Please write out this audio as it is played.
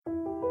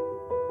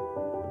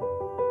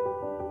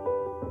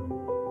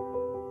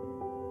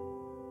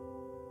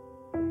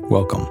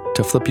Welcome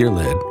to Flip Your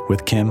Lid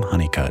with Kim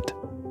Honeycutt.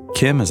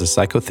 Kim is a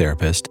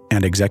psychotherapist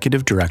and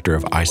executive director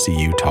of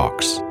ICU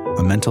Talks,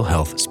 a mental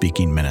health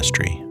speaking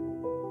ministry.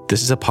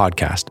 This is a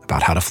podcast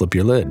about how to flip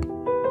your lid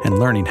and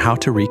learning how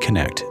to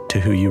reconnect to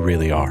who you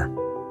really are.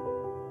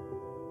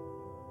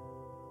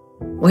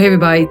 Well, hey,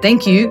 everybody.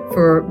 Thank you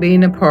for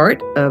being a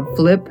part of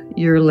Flip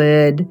Your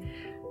Lid.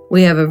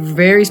 We have a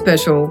very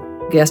special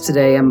guest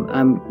today.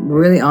 I'm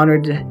really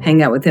honored to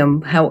hang out with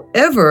him.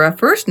 However, I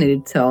first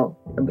need to tell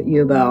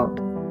you about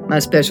my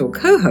special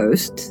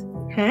co-host.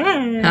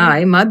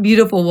 Hi, my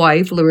beautiful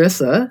wife,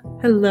 Larissa.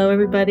 Hello,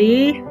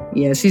 everybody.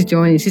 Yeah, she's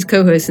joining. She's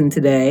co-hosting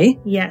today.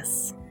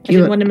 Yes. I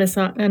didn't want to miss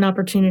an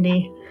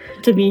opportunity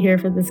to be here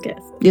for this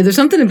guest. Yeah, there's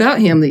something about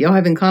him that y'all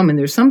have in common.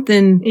 There's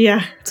something,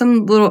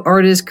 some little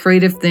artist,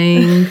 creative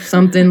thing,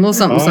 little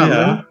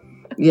something.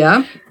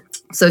 Yeah.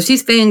 So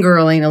she's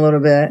fangirling a little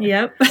bit.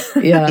 Yep.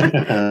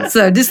 Yeah.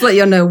 So just to let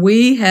y'all know,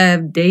 we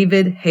have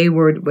David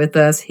Hayward with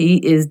us.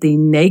 He is the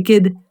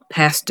Naked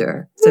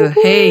Pastor. So,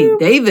 Hey,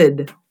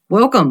 David,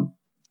 welcome.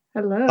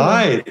 Hello.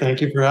 Hi. Thank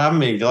you for having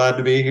me. Glad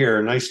to be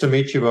here. Nice to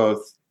meet you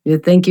both. Yeah,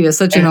 thank you. It's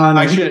such an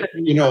honor.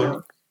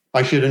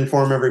 I should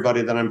inform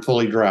everybody that I'm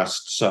fully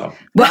dressed. So,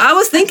 well, I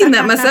was thinking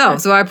that myself.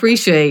 So I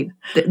appreciate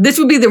this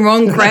would be the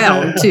wrong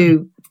crowd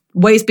to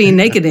waste being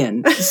naked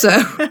in. So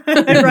right.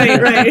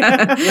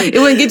 It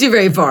wouldn't get you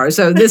very far.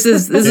 So this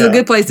is a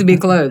good place to be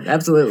clothed.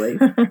 Absolutely.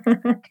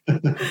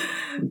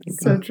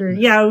 So true.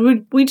 Yeah,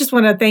 we just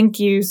want to thank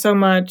you so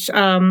much.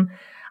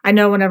 I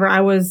know whenever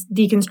I was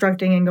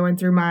deconstructing and going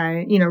through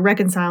my,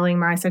 reconciling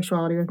my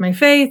sexuality with my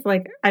faith,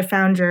 like I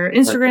found your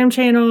Instagram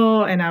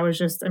channel and I was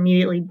just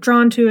immediately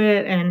drawn to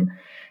it. And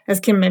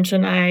as Kim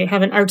mentioned, I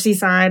have an artsy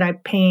side. I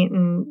paint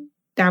and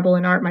dabble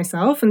in art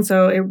myself. And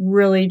so it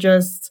really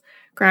just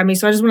grabbed me.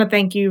 So I just want to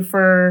thank you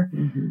for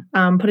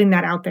putting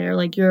that out there.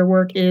 Like your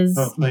work is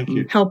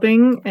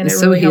helping and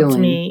it's it really so helped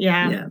me.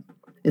 Yeah.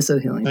 It's so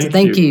healing.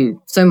 Thank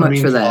you so much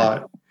for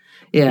that.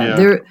 Yeah,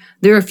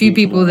 there are a few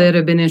people that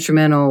have been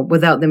instrumental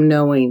without them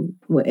knowing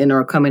in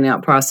our coming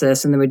out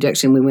process and the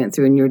rejection we went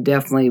through. And you're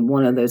definitely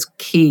one of those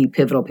key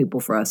pivotal people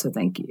for us. So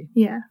thank you.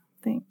 Yeah,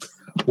 thanks.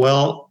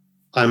 Well,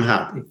 I'm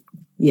happy.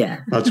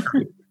 Yeah. That's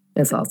great.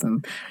 That's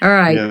awesome. All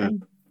right. Yeah.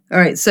 All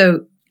right.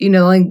 So,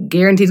 a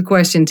guaranteed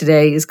question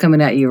today is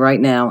coming at you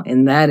right now.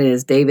 And that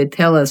is, David,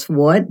 tell us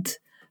what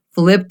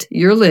flipped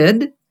your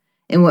lid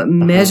and what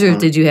measures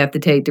did you have to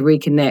take to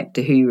reconnect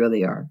to who you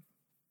really are?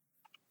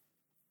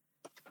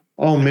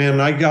 Oh man,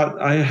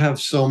 I have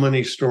so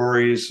many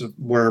stories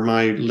where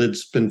my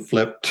lid's been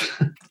flipped.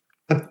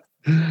 But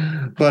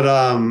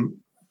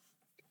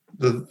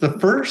the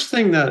first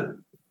thing that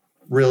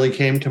really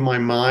came to my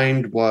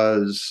mind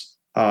was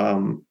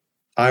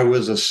I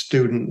was a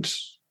student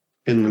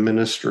in the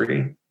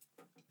ministry,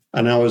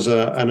 and I was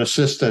an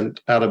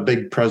assistant at a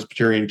big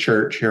Presbyterian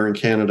church here in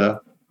Canada.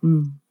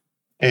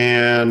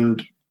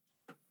 And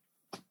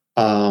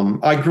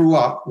I grew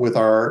up with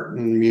art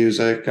and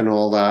music and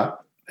all that,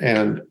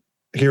 and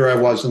here I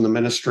was in the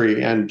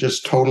ministry and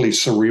just totally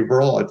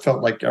cerebral. It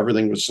felt like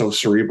everything was so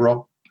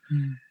cerebral.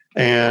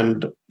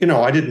 And,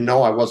 I didn't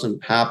know I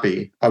wasn't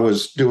happy. I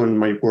was doing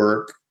my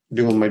work,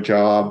 doing my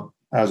job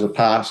as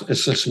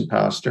assistant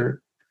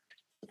pastor.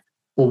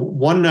 Well,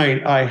 one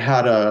night I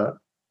had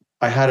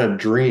a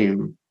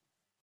dream,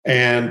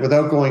 and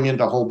without going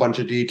into a whole bunch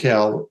of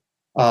detail,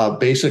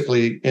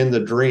 basically in the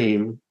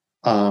dream,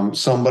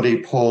 somebody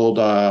pulled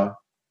a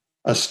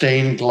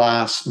stained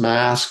glass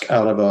mask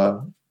out of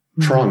a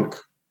trunk.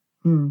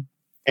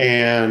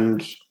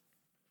 And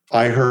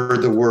I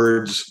heard the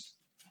words,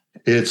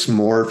 "It's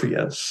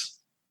Morpheus."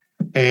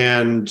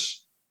 And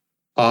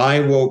I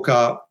woke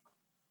up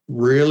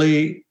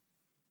really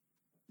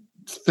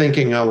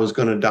thinking I was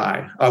going to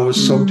die. I was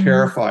so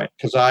terrified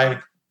because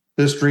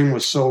this dream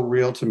was so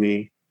real to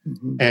me,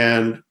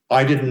 and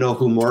I didn't know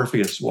who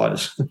Morpheus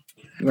was.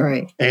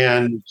 Right.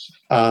 And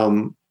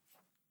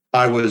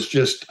I was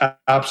just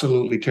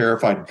absolutely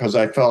terrified because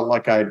I felt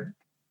like I'd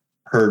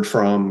heard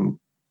from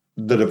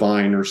the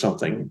divine or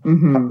something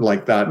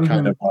like that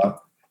kind of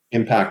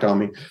impact on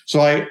me.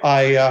 So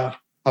I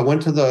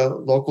went to the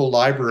local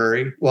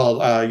library,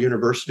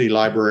 university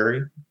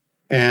library,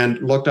 and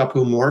looked up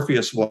who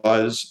Morpheus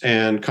was,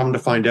 and come to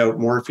find out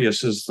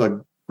Morpheus is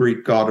the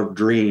Greek god of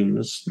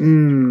dreams.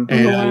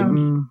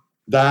 And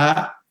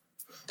that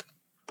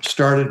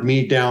started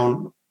me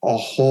down a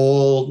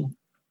whole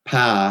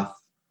path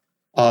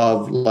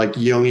of like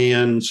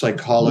Jungian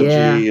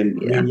psychology and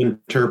dream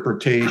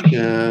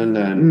interpretation.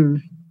 And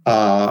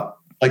that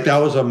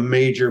was a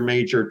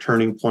major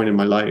turning point in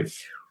my life,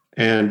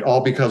 and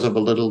all because of a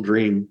little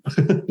dream.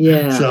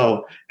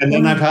 So, and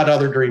then I've had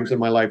other dreams in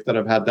my life that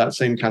have had that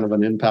same kind of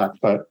an impact,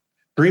 but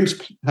dreams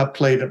have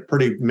played a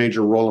pretty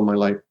major role in my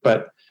life.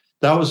 But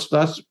that's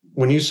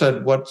when you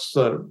said, what's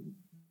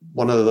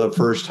one of the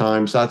first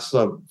times, that's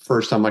the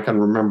first time I can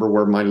remember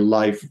where my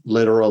life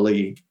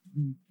literally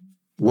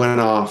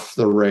went off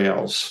the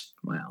rails.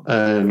 Wow.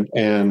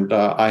 And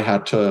I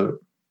had to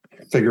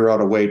figure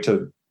out a way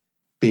to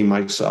be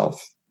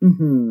myself.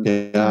 Mm-hmm.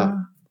 Yeah.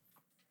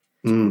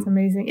 That's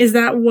amazing. Is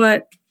that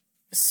what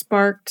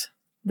sparked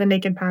the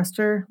Naked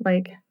Pastor?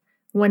 Like,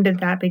 when did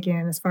that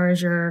begin as far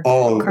as your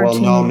cartooning? Well,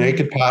 no,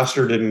 Naked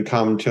Pastor didn't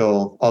come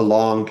till a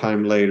long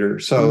time later.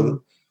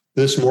 So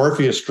this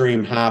Morpheus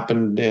dream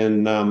happened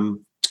in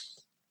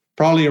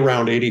probably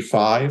around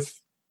 85.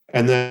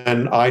 And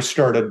then I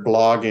started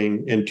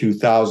blogging in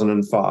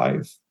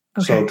 2005.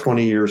 Okay. So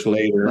 20 years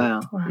later.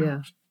 Wow.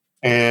 Yeah.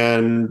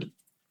 And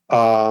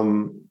I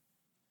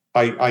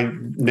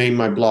named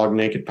my blog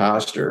Naked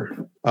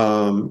Pastor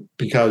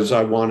because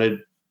I wanted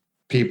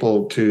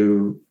people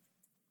to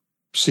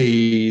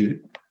see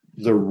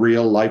the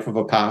real life of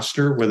a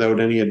pastor without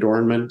any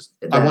adornment.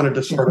 I wanted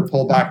to sort of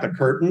pull back the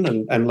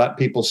curtain and let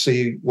people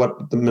see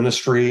what the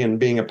ministry and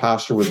being a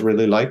pastor was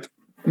really like.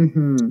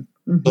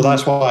 So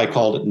that's why I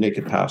called it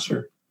Naked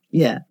Pastor.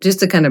 Yeah, just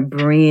to kind of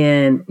bring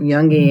in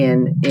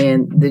Jungian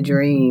and the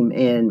dream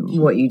and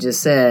what you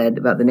just said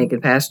about the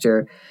naked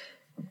pastor.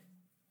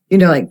 You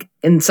know, like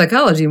in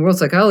psychology, in world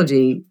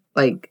psychology,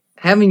 like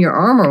having your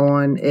armor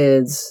on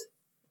is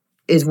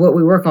what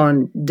we work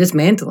on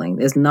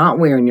dismantling. Is not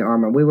wearing your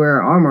armor. We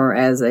wear our armor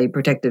as a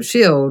protective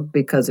shield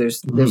because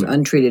there's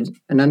untreated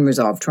and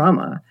unresolved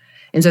trauma.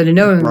 And so to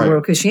know in the world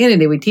of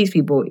Christianity, we teach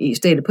people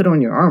each day to put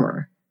on your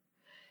armor.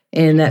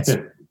 And that's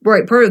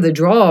part of the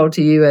draw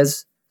to you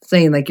as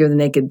saying like you're the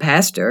naked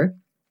pastor.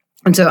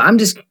 And so I'm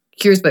just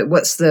curious about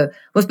what's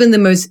been the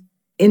most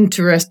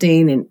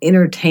interesting and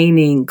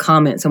entertaining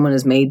comment someone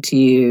has made to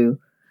you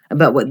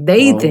about what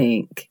they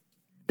think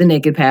the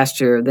naked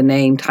pastor, the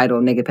name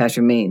title naked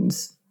pastor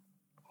means.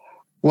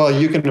 Well,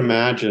 you can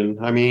imagine.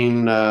 I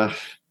mean,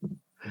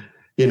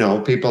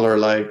 people are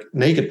like,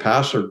 naked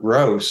pastor,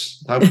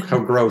 gross. How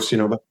gross,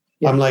 but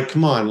I'm like,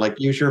 come on, like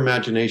use your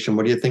imagination.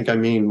 What do you think I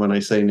mean when I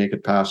say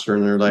naked pastor?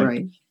 And they're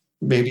like,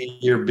 maybe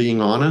you're being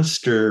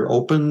honest or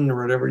open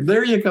or whatever.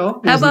 There you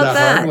go. How about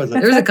that?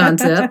 There's a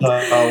concept.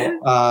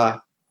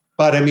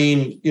 But I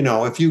mean,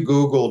 if you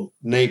Googled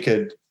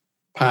naked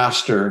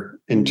pastor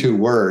in 2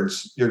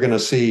 words, you're going to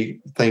see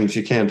things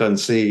you can't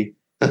unsee.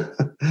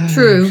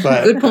 True.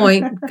 Good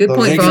point. Good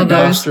point for all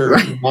those.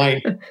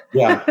 Might,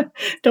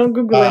 Don't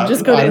Google it.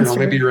 Just go to Instagram. I don't know.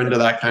 Maybe you're into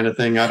that kind of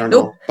thing. I don't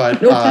know.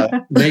 But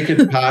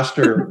naked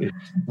pastor,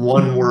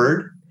 1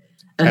 word,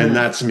 and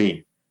that's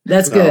me.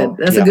 That's good.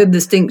 That's a good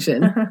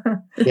distinction.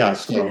 Yeah.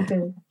 So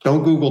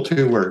don't Google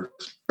 2 words.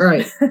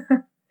 Right.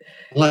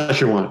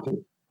 Unless you want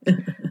to.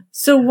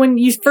 So when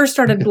you first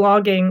started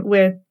blogging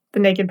with the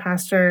Naked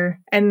Pastor,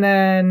 and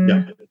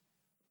then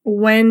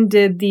when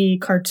did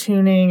the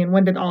cartooning and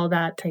when did all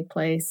that take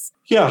place?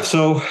 Yeah.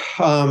 So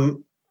I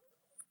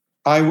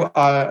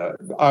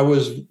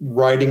was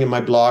writing in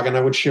my blog and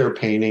I would share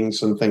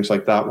paintings and things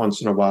like that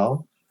once in a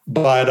while.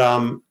 But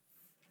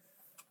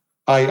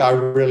I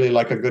really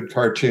like a good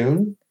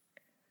cartoon.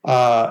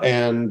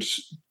 And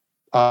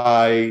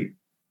I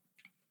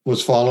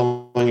was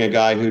following a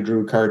guy who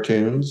drew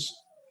cartoons.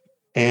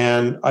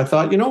 And I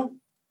thought,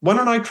 why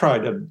don't I try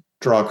to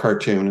draw a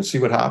cartoon and see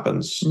what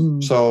happens?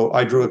 So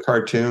I drew a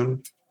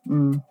cartoon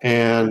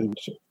and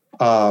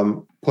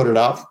put it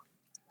up.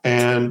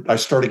 And I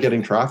started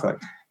getting traffic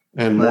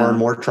and more and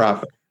more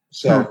traffic.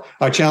 So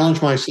I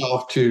challenged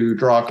myself to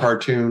draw a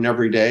cartoon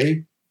every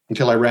day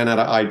until I ran out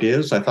of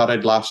ideas. I thought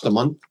I'd last a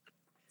month.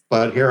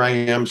 But here I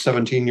am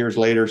 17 years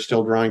later,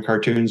 still drawing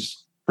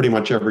cartoons pretty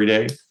much every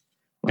day.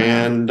 Wow.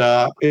 And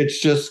it's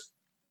just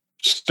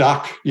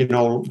stuck.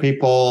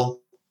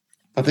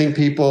 I think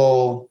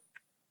people,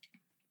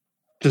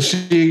 to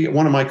see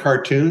one of my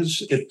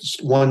cartoons,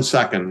 it's 1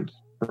 second,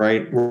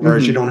 right?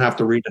 Whereas you don't have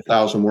to read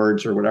 1,000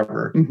 words or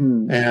whatever.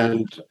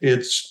 And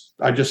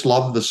I just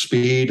love the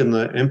speed and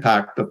the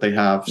impact that they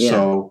have. Yeah.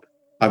 So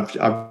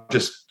I've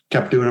just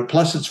kept doing it.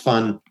 Plus it's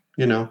fun,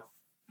 Yeah.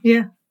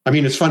 I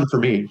mean, it's fun for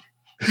me.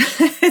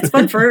 It's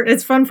fun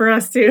for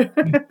us too.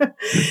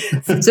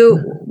 So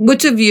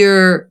which of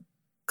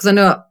because I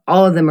know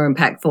all of them are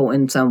impactful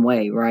in some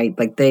way, right?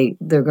 Like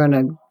they're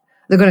gonna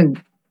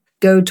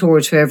go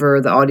towards whoever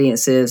the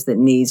audience is that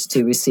needs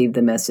to receive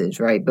the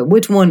message, right? But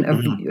which one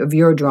of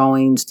your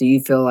drawings do you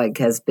feel like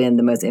has been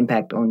the most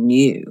impact on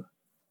you?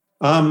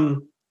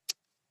 Some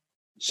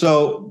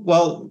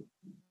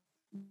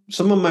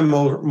of my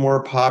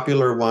more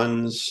popular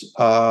ones,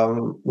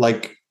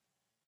 like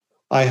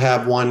I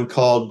have one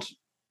called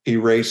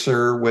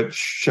Eraser, which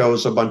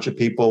shows a bunch of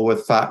people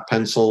with fat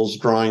pencils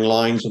drawing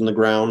lines in the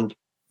ground.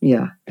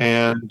 Yeah.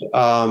 And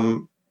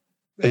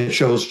it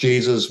shows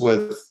Jesus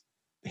with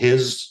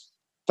his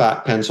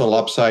fat pencil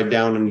upside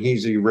down and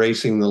he's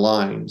erasing the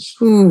lines.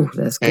 Ooh,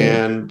 that's good.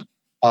 And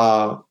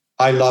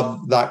I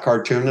love that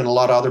cartoon, and a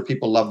lot of other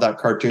people love that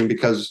cartoon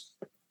because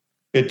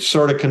it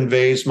sort of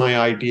conveys my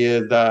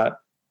idea that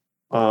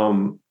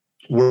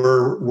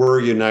we're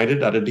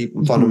united at a deep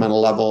and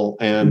fundamental level.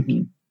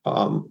 And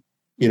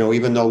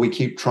even though we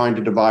keep trying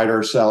to divide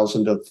ourselves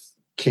into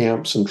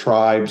camps and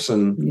tribes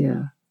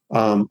and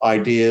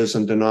ideas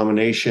and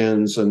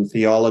denominations and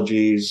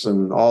theologies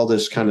and all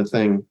this kind of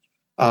thing,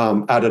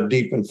 at a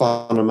deep and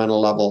fundamental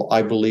level,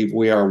 I believe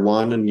we are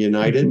one and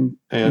united.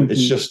 And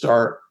it's just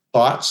our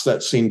thoughts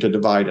that seem to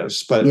divide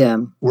us, but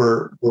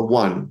we're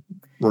one.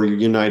 We're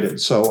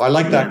united. So I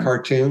like that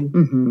cartoon.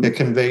 Mm-hmm. It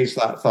conveys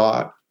that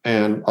thought,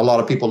 and a lot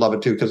of people love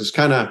it too because it's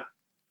kind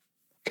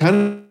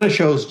of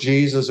shows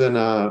Jesus in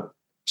a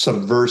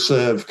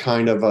subversive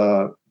kind of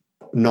a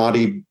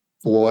naughty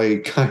boy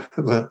kind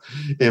of a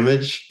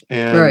image,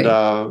 and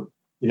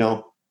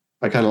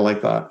I kind of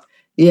like that.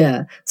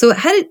 Yeah. So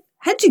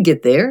how'd you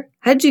get there?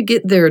 How'd you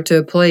get there to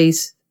a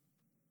place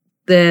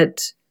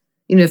that,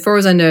 as far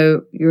as I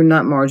know, you're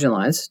not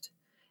marginalized,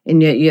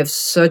 and yet you have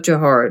such a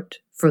heart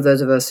for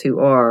those of us who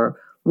are?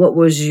 What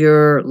was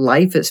your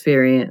life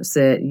experience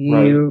that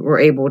you were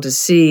able to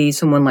see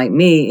someone like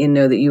me and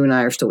know that you and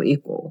I are still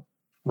equal?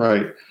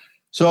 Right.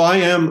 So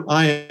I'm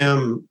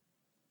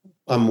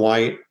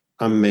white,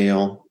 I'm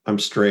male, I'm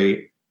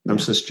straight, I'm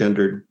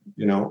cisgendered,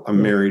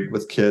 I'm married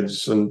with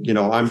kids, and,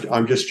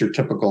 I'm just your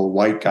typical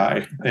white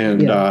guy.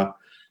 And,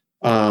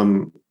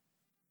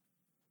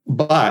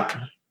 but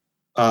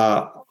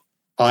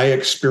I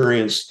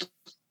experienced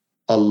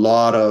a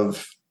lot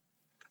of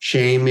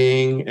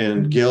shaming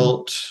and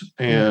guilt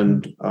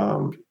and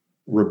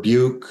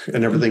rebuke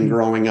and everything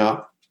growing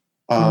up,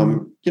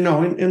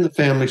 in the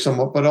family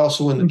somewhat, but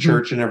also in the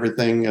church and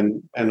everything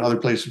and other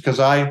places, because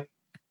I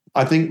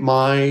think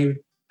my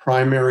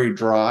primary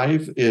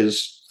drive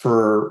is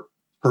for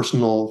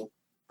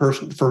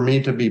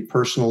me to be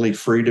personally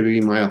free to be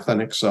my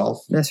authentic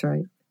self. That's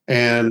right.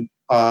 And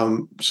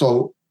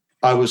so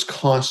I was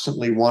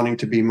constantly wanting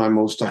to be my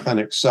most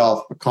authentic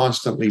self, but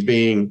constantly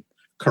being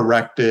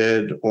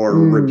corrected or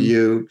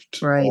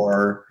rebuked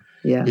or,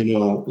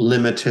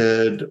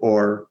 limited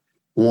or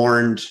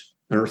warned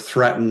or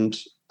threatened,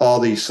 all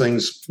these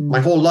things my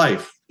whole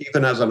life,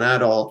 even as an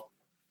adult,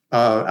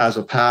 as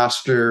a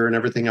pastor and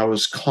everything. I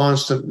was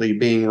constantly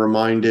being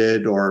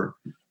reminded or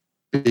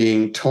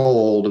being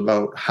told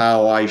about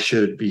how I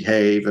should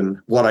behave and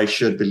what I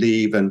should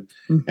believe. And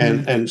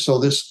so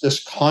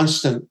this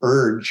constant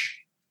urge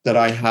that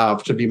I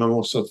have to be my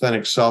most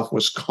authentic self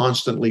was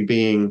constantly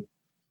being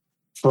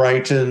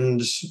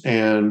frightened,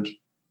 and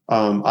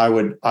I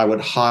would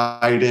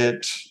hide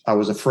it. I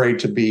was afraid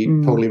to be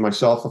totally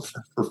myself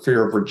for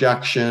fear of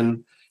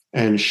rejection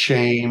and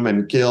shame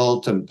and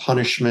guilt and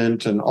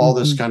punishment and all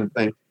this kind of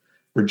thing,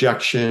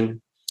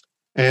 rejection.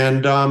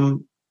 And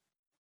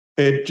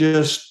it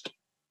just,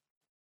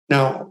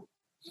 now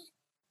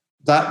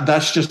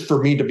that's just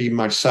for me to be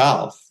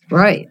myself.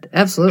 Right.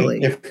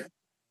 Absolutely.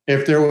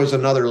 If there was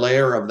another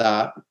layer of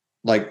that,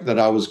 like that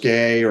I was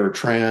gay or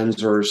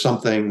trans or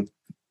something,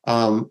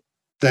 then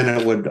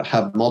it would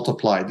have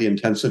multiplied. The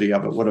intensity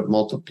of it would have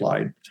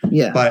multiplied.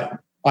 Yeah. But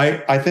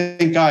I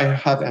think I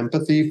have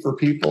empathy for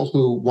people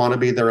who want to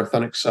be their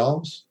authentic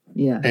selves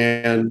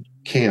and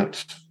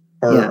can't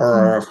or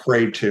are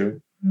afraid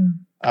to,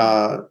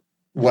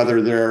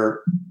 whether they're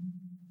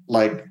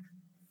like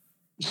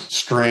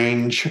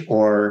strange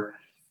or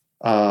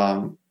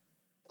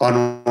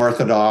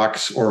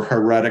unorthodox or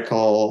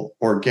heretical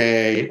or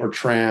gay or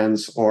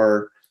trans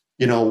or,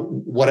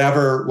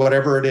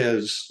 whatever it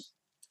is.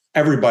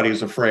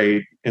 Everybody's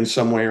afraid in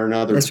some way or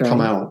another to come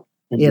out.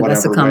 Yeah,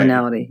 that's the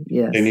commonality.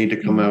 Yes. They need to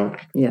come out.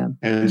 Yeah.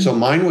 And so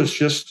mine was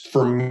just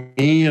for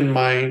me and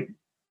my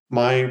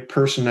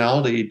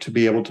personality to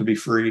be able to be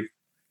free.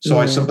 So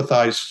I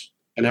sympathize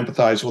and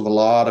empathize with a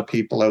lot of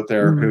people out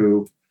there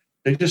who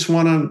they just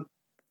want to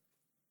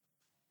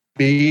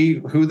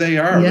be who they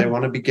are. They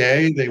want to be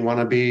gay. They want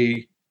to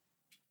be,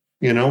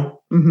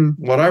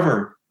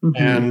 whatever.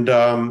 And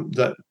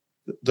that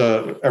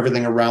the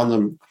everything around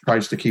them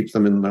tries to keep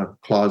them in the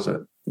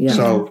closet. Yeah.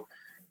 So,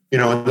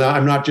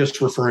 I'm not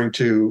just referring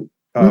to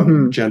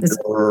gender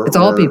it's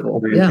all people,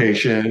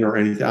 orientation or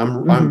anything.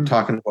 I'm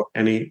talking about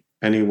any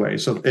way.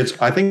 So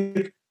I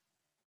think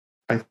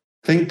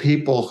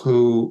people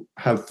who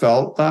have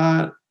felt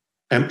that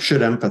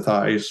should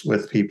empathize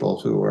with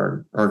people who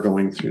are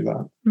going through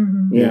that.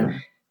 Mm-hmm. Yeah.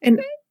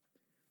 And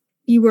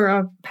you were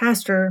a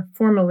pastor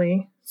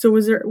formerly. So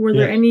were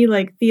there any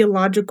like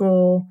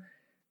theological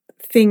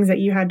things that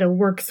you had to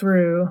work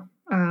through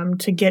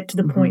to get to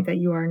the point that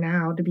you are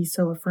now, to be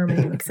so affirming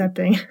and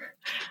accepting?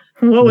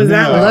 What was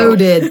that like?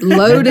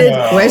 Loaded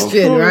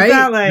question, right?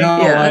 That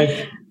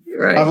like?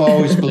 I've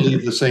always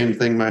believed the same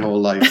thing my whole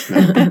life.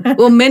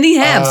 Well, many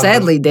have,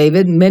 sadly,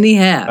 David. Many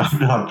have.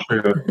 No,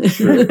 true.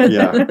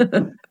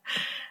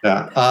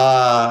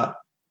 Yeah.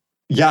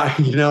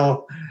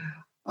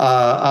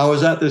 I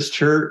was at this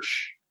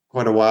church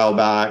quite a while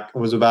back. It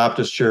was a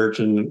Baptist church,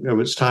 and it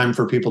was time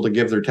for people to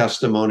give their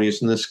testimonies.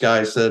 And this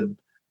guy said,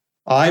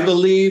 I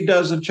believed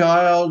as a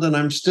child, and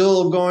I'm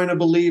still going to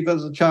believe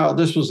as a child.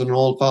 This was an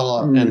old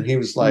fellow. And he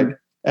was like,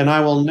 and I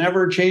will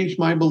never change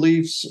my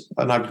beliefs.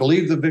 And I've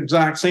believed the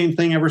exact same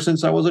thing ever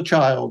since I was a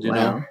child, you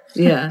know?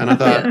 Yeah. And I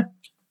thought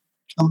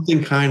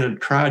something kind of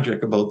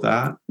tragic about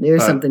that.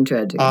 There's something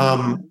tragic.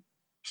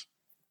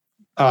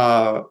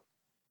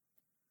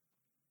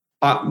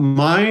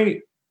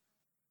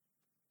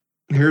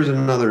 Here's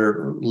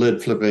another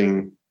lid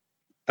flipping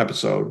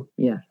episode.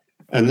 Yeah.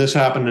 And this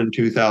happened in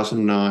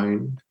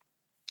 2009.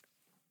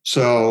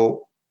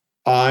 So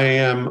I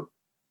am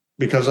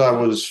because I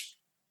was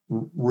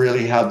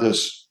really had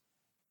this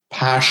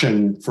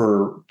passion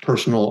for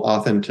personal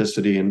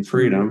authenticity and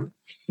freedom,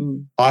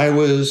 I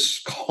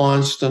was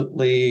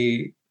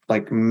constantly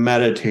like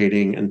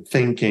meditating and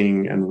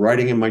thinking and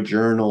writing in my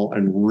journal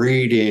and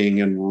reading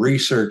and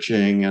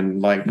researching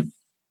and like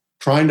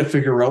trying to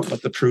figure out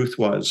what the truth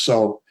was.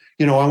 So,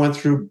 I went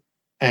through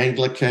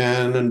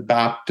Anglican and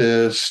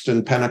Baptist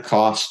and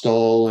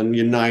Pentecostal and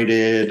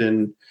United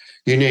and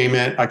you name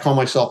it. I call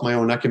myself my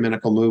own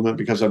ecumenical movement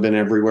because I've been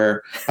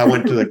everywhere. I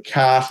went to the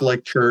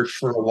Catholic Church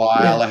for a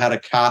while. Yeah. I had a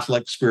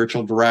Catholic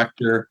spiritual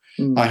director.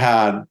 I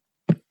had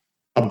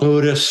a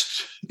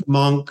Buddhist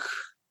monk,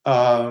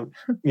 mentoring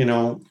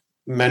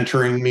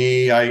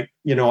me.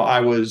 I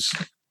was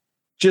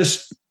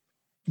just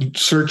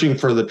searching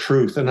for the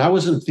truth. And I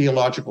was in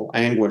theological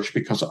anguish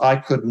because I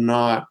could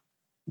not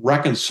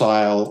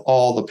reconcile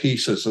all the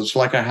pieces. It's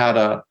like I had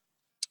a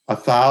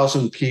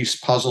 1,000-piece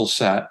puzzle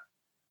set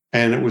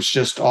and it was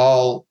just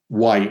all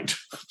white,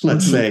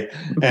 let's say.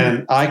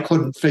 And I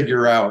couldn't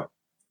figure out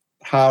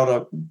how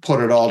to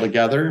put it all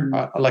together.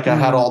 I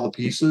had all the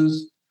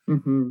pieces.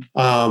 And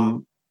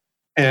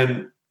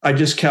I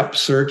just kept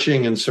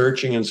searching and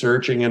searching and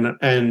searching.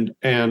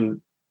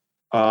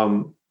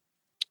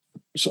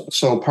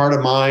 So part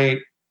of my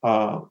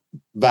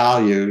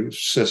value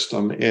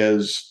system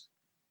is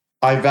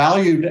I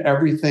valued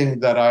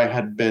everything that I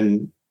had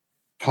been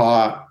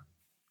taught.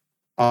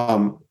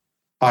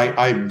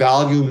 I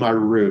value my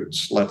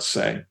roots, let's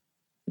say.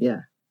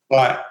 Yeah.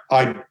 But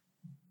I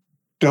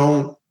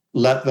don't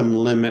let them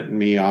limit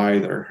me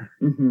either.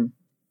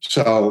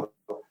 So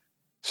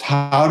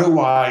how do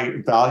I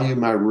value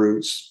my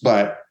roots,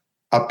 but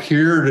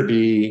appear to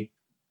be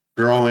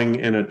growing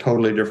in a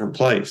totally different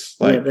place?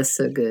 That's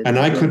so good. And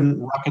I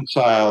couldn't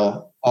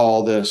reconcile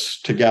all this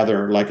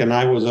together. And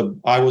I was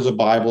a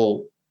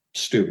Bible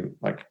student.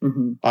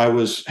 I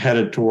was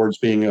headed towards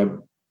being a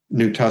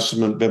New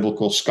Testament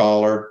biblical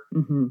scholar,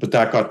 but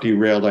that got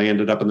derailed. I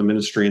ended up in the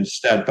ministry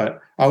instead.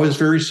 But I was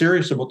very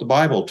serious about the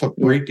Bible. Took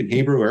Greek and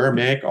Hebrew,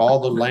 Aramaic, all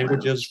the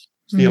languages,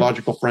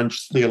 theological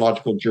French,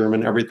 theological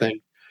German, everything.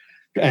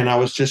 And I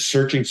was just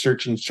searching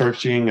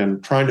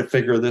and trying to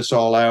figure this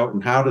all out.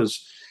 And how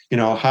does,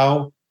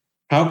 how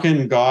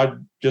can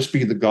God just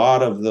be the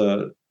God of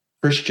the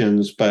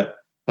Christians, but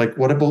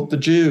what about the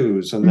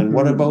Jews? And then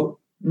what about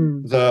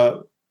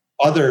the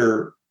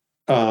other,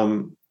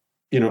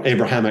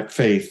 Abrahamic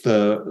faith,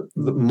 the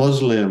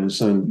Muslims,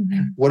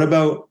 and what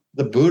about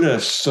the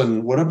Buddhists,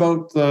 and what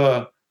about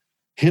the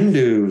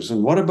Hindus,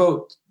 and what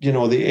about,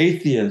 the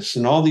atheists,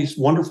 and all these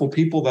wonderful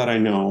people that I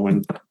know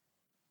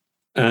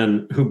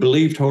and who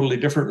believe totally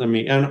different than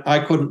me. And I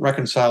couldn't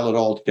reconcile it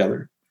all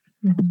together.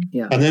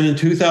 Yeah. And then in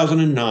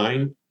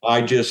 2009,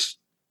 I just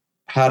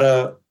had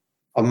a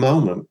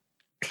moment.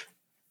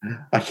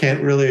 I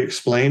can't really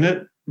explain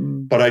it,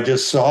 but I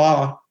just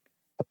saw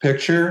a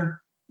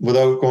picture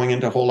without going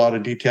into a whole lot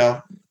of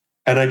detail.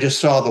 And I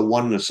just saw the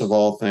oneness of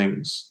all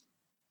things.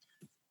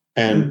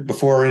 And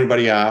before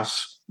anybody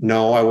asks,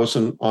 no, I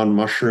wasn't on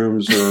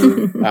mushrooms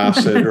or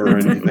acid or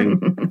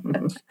anything.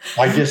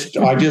 I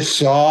just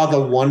saw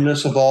the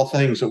oneness of all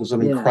things. It was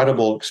an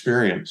incredible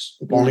experience.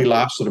 It only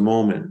lasted a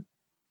moment.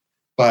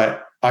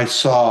 But I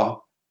saw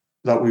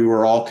that we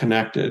were all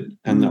connected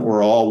and that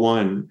we're all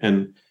one.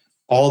 And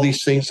all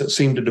these things that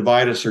seem to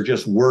divide us are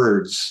just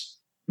words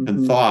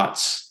and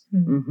thoughts.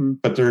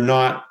 But they're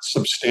not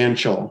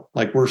substantial.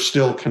 We're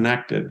still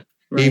connected.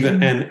 Right.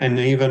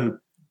 Even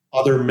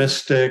other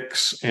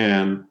mystics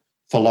and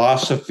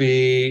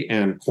philosophy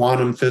and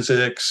quantum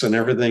physics and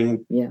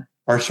everything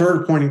are sort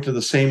of pointing to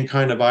the same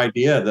kind of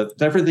idea that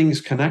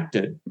everything's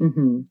connected.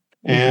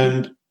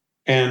 And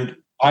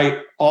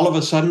I all of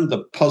a sudden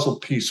the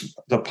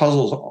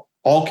puzzles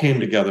all came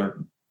together.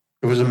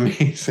 It was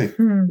amazing.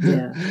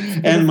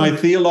 And my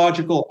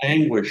theological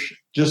anguish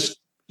just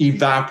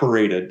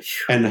evaporated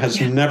and has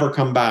never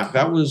come back.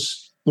 That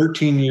was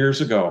 13 years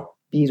ago.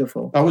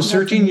 Beautiful. That was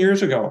 13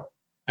 years ago.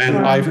 And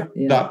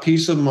that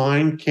peace of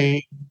mind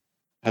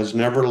has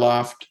never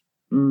left.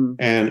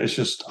 And it's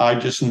just, I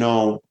just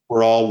know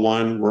we're all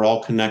one, we're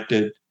all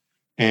connected.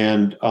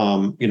 And,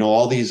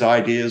 all these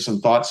ideas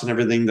and thoughts and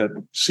everything that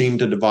seem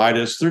to divide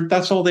us,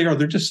 that's all they are.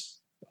 They're just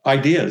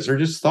ideas. They're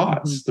just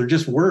thoughts. They're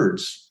just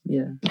words.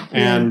 Yeah.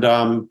 And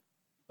that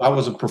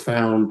was a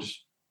profound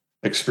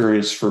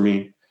experience for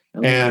me.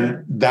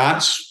 And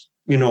that's,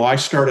 I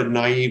started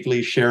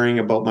naively sharing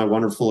about my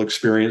wonderful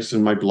experience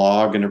in my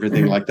blog and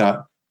everything like that.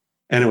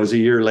 And it was a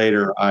year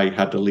later, I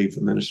had to leave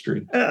the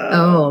ministry.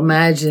 Oh,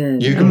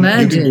 imagine. You can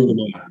do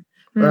that.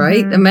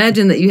 Right?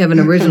 Imagine that you have an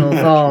original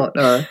thought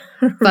or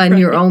find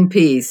your own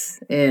peace.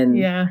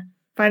 And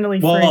finally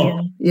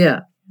free. Yeah.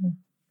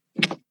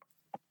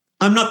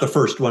 I'm not the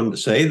first one to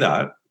say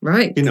that.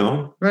 Right.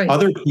 Right.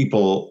 Other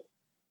people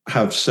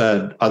have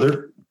said,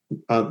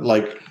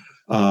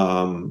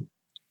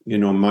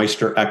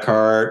 Meister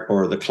Eckhart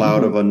or the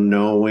Cloud of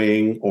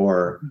Unknowing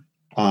or,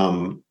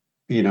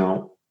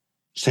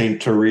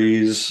 Saint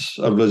Therese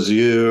of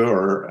Lisieux,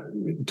 or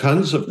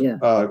tons of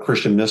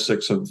Christian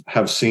mystics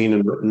have seen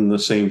and written the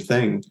same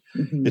thing.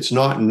 Mm-hmm. It's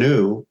not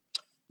new,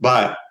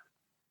 but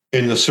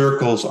in the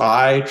circles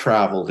I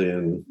traveled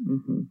in,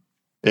 mm-hmm.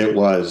 it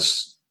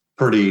was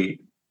pretty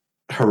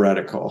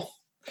heretical.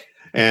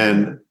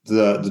 And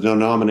the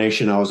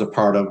denomination I was a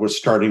part of was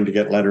starting to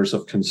get letters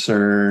of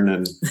concern,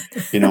 and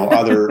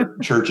other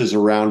churches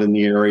around in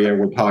the area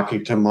were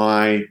talking to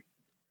my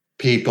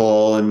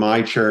people in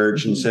my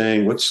church and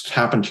saying, "What's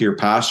happened to your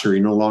pastor?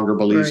 He no longer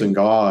believes in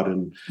God,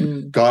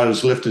 and God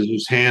has lifted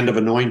his hand of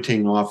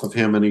anointing off of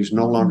him, and he's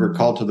no longer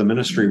called to the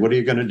ministry. What are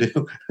you going to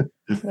do?"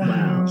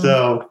 Wow.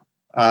 So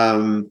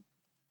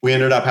we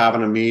ended up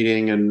having a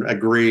meeting and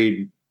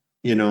agreed,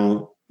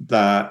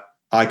 that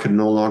I could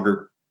no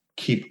longer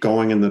keep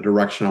going in the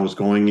direction I was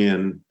going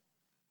in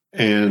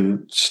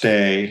and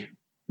stay.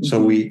 Mm-hmm.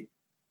 So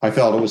I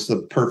felt it was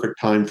the perfect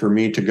time for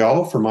me to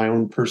go, for my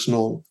own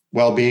personal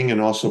well-being and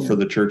also for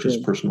the church's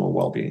personal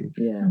well-being.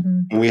 Yeah. Mm-hmm.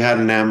 And we had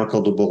an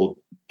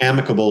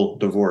amicable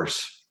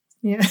divorce.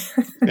 Yeah.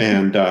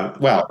 And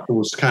it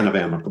was kind of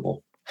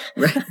amicable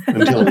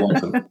until it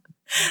wasn't.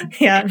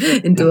 Yeah.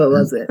 Until it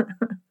wasn't.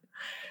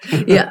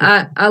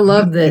 Yeah, I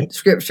love that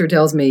Scripture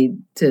tells me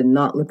to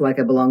not look like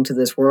I belong to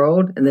this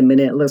world. And the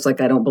minute it looks like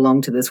I don't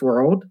belong to this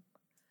world,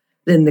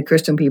 then the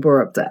Christian people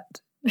are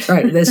upset.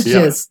 Right. That's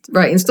just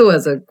right. And still,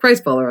 as a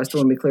Christ follower, I still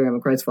want to be clear I'm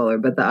a Christ follower.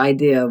 But the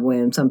idea of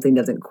when something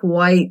doesn't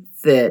quite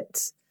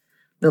fit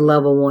the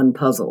level 1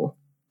 puzzle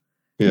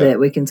that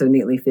we can so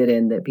neatly fit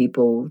in, that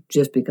people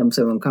just become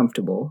so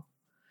uncomfortable.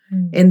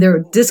 Mm-hmm. And their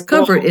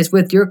discomfort is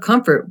with your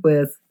comfort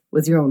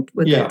with your own,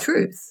 with their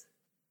truth.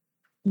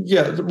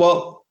 Yeah.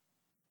 Well,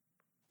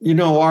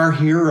 our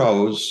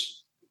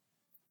heroes,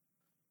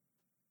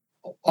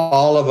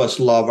 all of us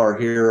love our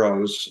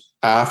heroes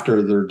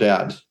after they're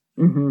dead.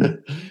 Mm-hmm.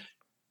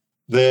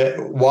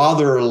 While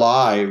they're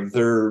alive,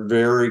 they're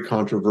very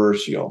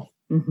controversial.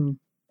 Mm-hmm.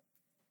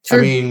 Sure.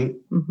 I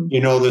mean,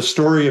 the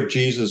story of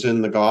Jesus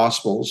in the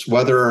Gospels,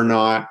 whether or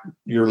not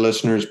your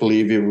listeners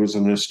believe he was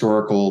an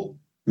historical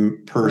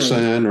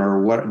person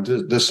or what,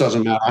 this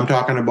doesn't matter. I'm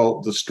talking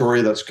about the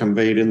story that's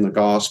conveyed in the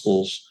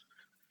Gospels.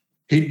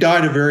 He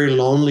died a very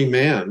lonely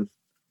man.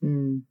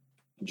 Mm.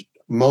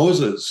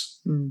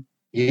 Moses,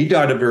 he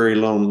died a very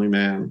lonely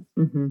man.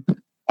 Mm-hmm.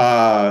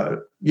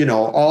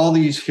 All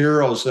these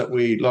heroes that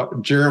we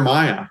love,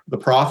 Jeremiah, the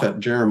prophet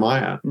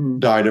Jeremiah,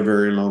 died a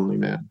very lonely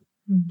man.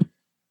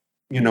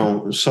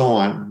 Mm-hmm. So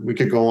on. We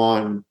could go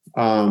on,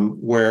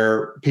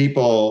 where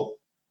people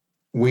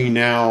we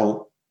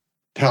now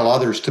tell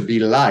others to be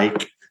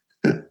like,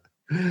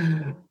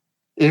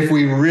 if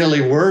we really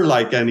were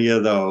like any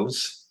of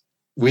those,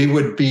 we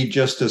would be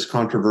just as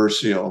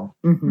controversial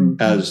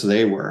as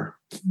they were,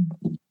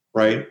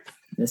 right?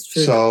 That's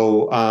true.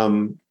 So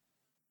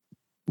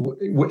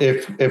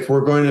if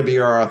we're going to be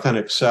our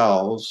authentic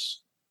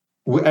selves,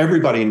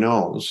 everybody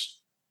knows.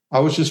 I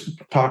was just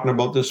talking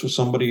about this with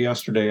somebody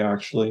yesterday,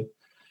 actually,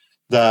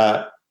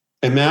 that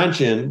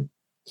imagine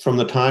from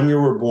the time you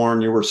were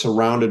born, you were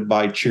surrounded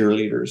by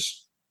cheerleaders.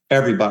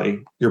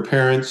 Everybody, your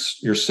parents,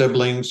 your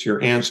siblings,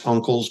 your aunts,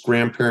 uncles,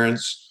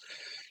 grandparents,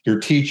 your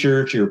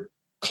teachers, your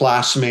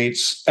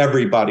classmates,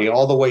 everybody,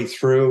 all the way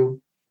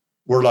through.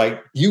 We're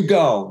like, you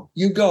go,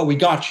 we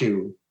got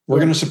you. We're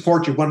going to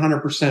support you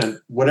 100%.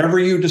 Whatever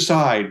you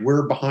decide,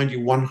 we're behind you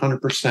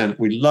 100%.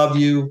 We love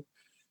you.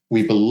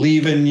 We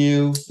believe in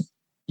you.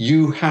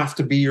 You have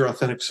to be your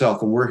authentic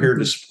self, and we're here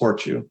to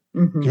support you.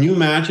 Mm-hmm. Can you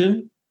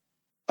imagine?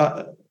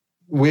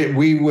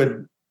 We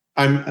would.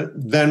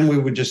 Then we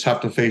would just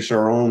have to face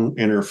our own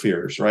inner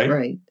fears,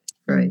 right?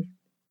 Right.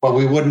 But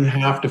we wouldn't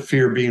have to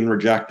fear being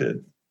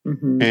rejected.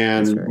 Mm-hmm.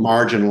 And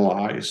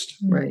marginalized,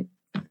 right,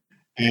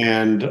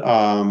 and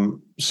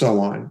so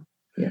on.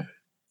 Yeah,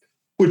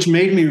 which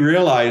made me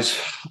realize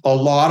a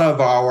lot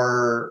of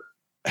our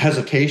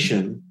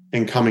hesitation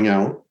in coming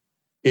out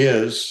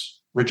is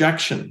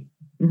rejection,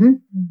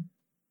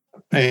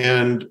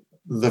 and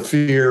the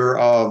fear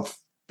of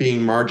being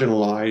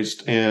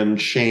marginalized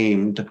and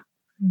shamed,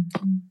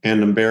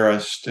 and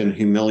embarrassed and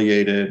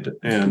humiliated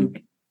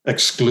and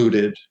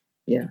excluded.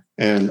 Yeah.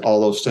 And all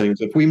those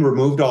things. If we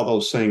removed all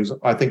those things,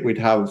 I think we'd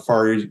have a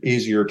far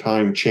easier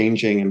time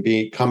changing and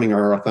becoming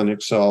our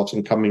authentic selves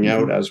and coming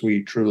out as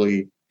we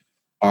truly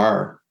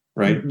are.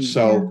 Right. Mm-hmm.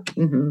 So,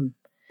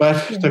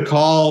 but the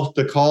call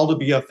to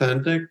be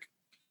authentic,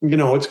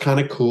 it's kind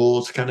of cool.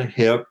 It's kind of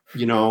hip,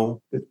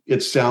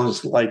 it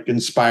sounds like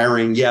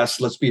inspiring. Yes,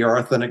 let's be our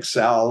authentic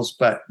selves.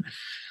 But,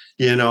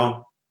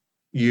 you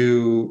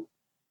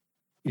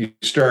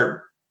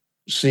start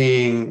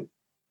seeing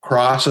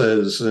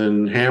crosses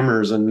and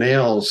hammers and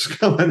nails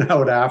coming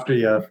out after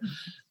you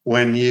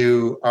when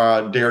you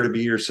dare to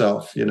be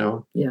yourself,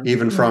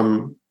 even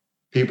from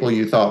people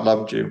you thought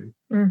loved you.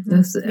 Mm-hmm.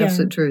 That's the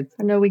absolute truth.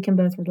 I know we can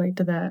both relate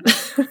to that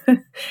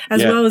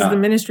as well as the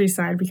ministry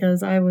side,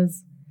 because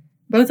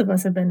both of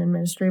us have been in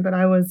ministry, but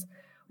I was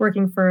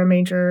working for a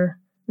major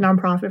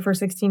nonprofit for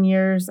 16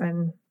 years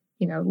and,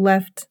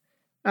 left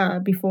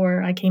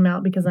before I came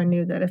out because I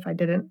knew that if I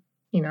didn't,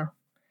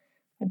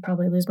 I'd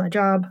probably lose my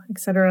job,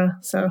 etc.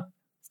 So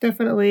it's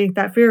definitely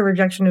that fear of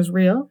rejection is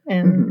real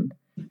and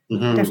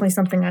definitely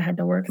something I had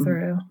to work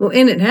through. Well,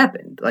 and it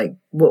happened. Like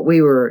what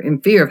we were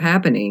in fear of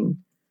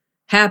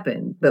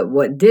happened, but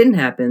what didn't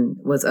happen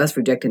was us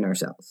rejecting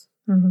ourselves.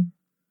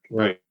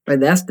 Right. Right.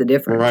 That's the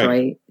difference,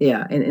 right?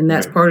 Yeah. And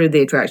that's part of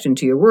the attraction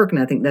to your work.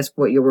 And I think that's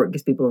what your work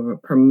gives people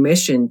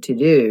permission to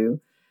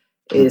do,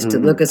 is to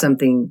look at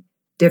something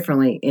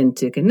differently and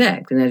to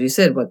connect. And as you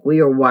said, like, we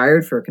are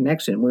wired for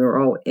connection. We are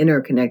all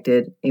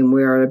interconnected, and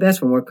we are at our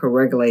best when we're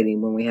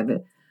co-regulating, when we have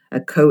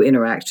a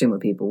co-interaction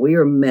with people. We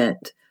are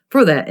meant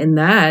for that. And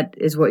that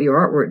is what your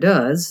artwork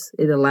does.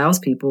 It allows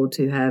people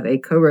to have a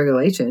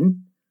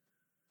co-regulation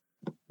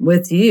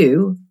with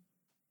you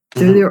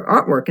through their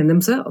artwork and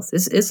themselves.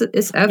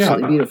 It's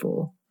absolutely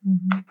beautiful.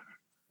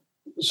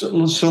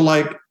 So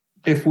like,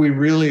 if we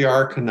really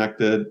are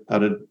connected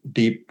at a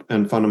deep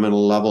and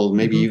fundamental level,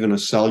 maybe even a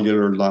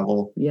cellular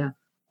level,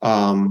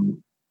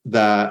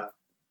 that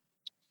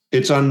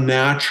it's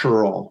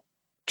unnatural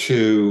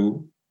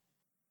to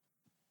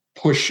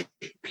push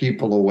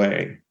people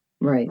away,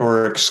 right,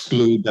 or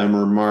exclude them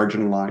or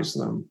marginalize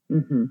them.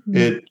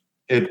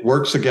 It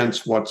works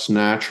against what's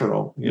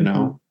natural, you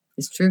know.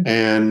 It's true,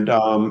 and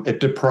it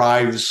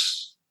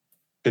deprives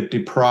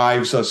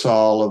us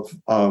all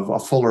of a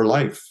fuller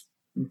life.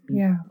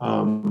 Yeah.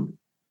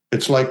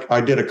 It's like,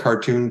 I did a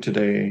cartoon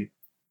today.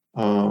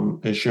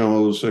 It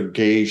shows a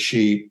gay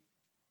sheep,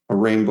 a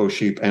rainbow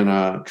sheep, and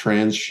a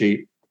trans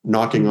sheep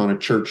knocking on a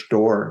church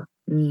door.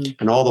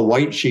 And all the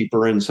white sheep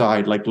are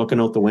inside, like looking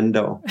out the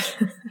window.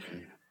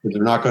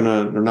 They're not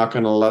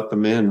gonna let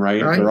them in,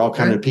 right? They're all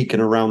kind of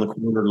peeking around the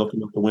corner,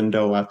 looking out the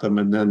window at them.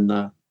 And then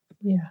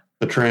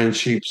the trans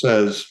sheep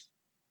says,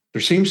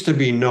 "There seems to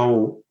be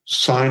no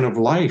sign of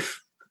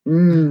life."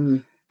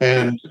 And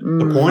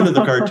the point of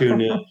the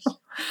cartoon is,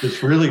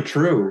 it's really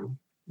true.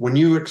 When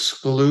you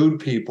exclude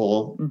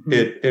people,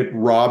 it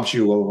robs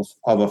you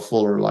of a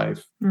fuller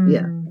life.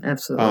 Yeah,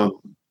 absolutely.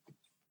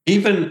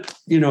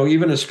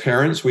 Even as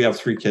parents, we have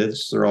 3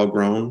 kids. They're all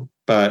grown,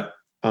 but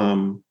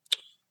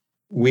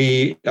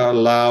we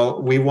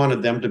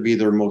wanted them to be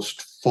their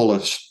most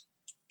fullest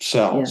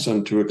selves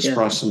and to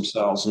express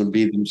themselves and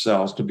be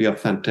themselves, to be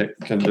authentic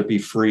and to be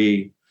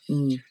free.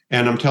 And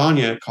I'm telling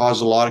you, it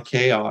caused a lot of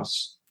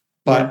chaos.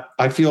 But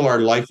I feel our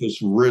life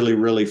is really,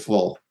 really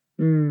full.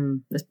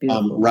 That's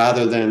beautiful.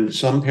 Rather than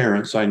some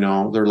parents I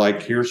know, they're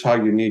like, here's how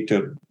you need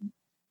to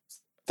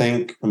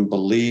think and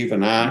believe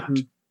and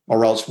act,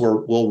 or else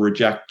we'll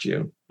reject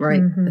you.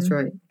 Right. That's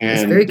right.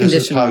 And very this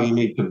is how you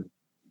need to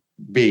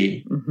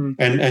be.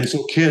 And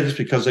so kids,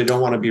 because they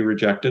don't want to be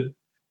rejected,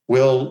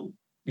 will,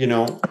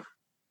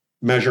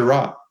 measure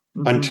up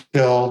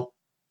until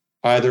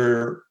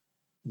either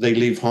they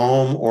leave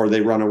home or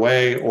they run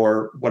away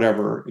or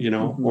whatever,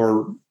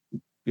 or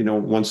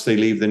once they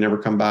leave, they never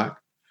come back.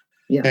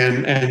 Yeah.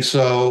 And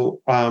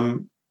so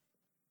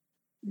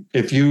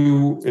if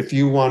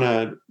you want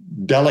to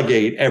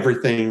delegate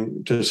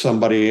everything to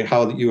somebody,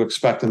 how you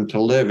expect them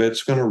to live,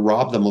 it's going to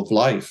rob them of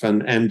life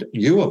and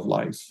you of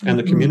life and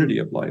the community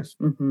of life.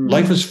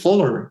 Life is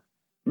fuller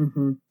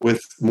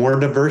with more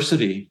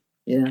diversity.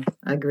 Yeah,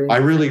 I agree. I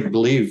really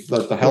believe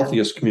that the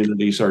healthiest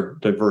communities are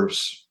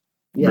diverse,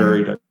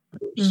 very diverse.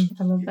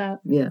 I love that.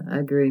 Yeah, I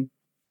agree.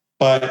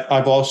 But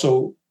I've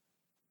also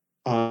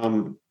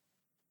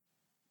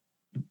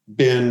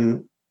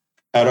been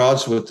at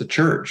odds with the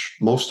church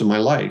most of my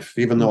life,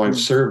 even though I've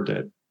served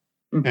it.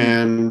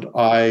 And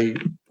I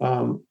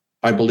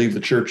believe the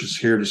church is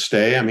here to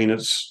stay. I mean,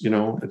 it's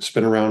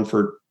been around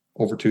for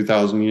over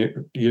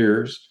 2,000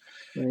 years.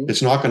 Right.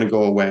 It's not going to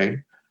go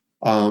away.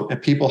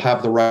 And people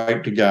have the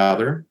right to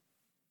gather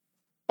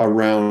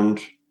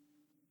around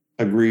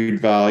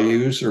agreed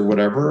values or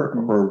whatever,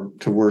 or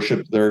to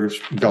worship their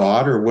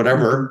God or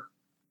whatever.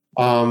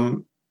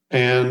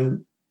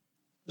 And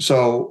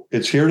so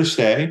it's here to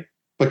stay,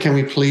 but can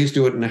we please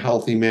do it in a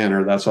healthy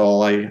manner? That's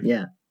all I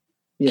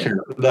care.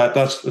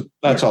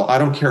 That's all. I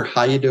don't care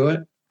how you do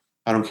it.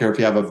 I don't care if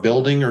you have a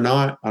building or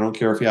not. I don't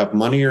care if you have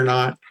money or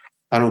not.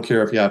 I don't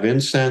care if you have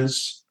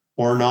incense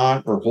or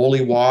not, or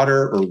holy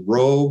water or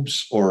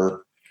robes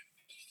or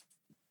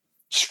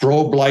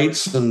strobe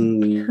lights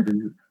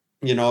and,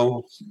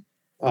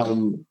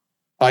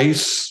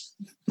 ice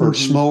for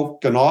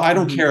smoke and all. I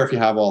don't care if you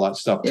have all that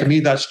stuff. To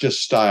me, that's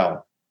just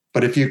style.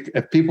 But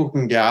if people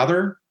can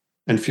gather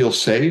and feel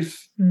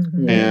safe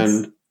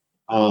and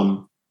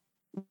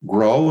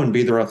grow and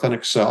be their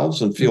authentic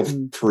selves and feel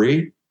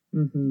free,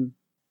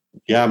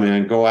 yeah,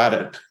 man, go at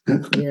it.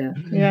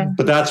 Yeah.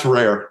 But that's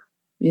rare.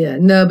 Yeah,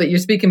 no, but you're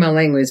speaking my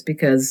language,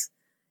 because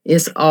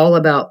it's all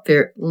about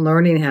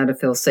learning how to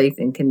feel safe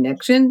in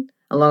connection.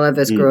 A lot of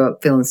us grow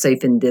up feeling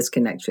safe in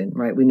disconnection,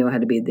 right? We know how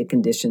to be the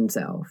conditioned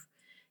self.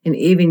 And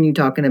even you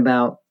talking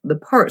about the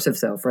parts of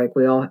self, right?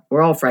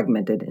 We're all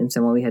fragmented, and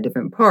so we have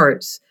different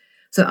parts.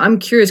 So I'm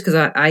curious, because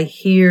I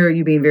hear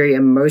you being very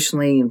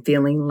emotionally and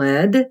feeling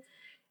led,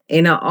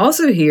 and I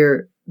also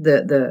hear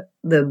the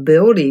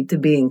ability to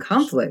be in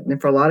conflict. And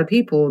for a lot of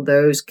people,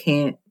 those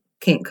can't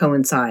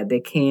coincide. They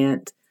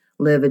can't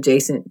live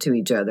adjacent to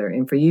each other.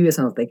 And for you, it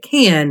sounds like they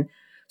can.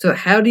 So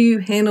how do you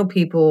handle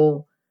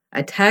people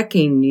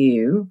attacking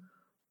you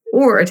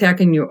or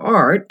attacking your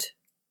art?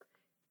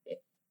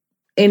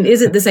 And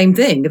is it the same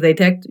thing? If they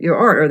attack your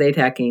art, are they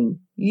attacking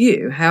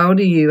you? How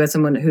do you, as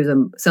someone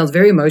who sounds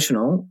very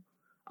emotional,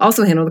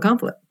 also handle the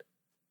conflict?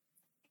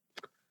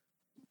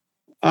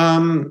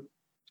 Well,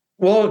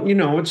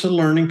 it's a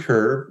learning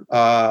curve.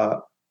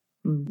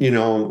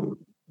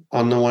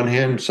 On the one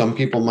hand, some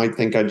people might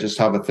think I just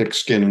have a thick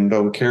skin and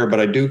don't care, but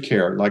I do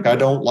care. Like, I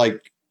don't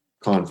like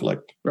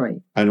conflict. Right.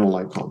 I don't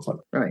like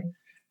conflict. Right.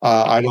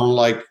 I don't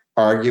like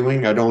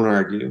arguing. I don't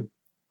argue.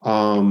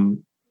 I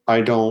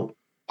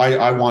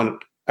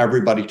want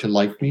everybody to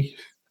like me.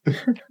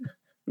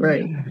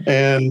 Right.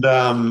 And,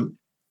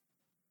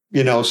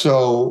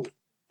 so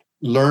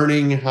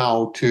learning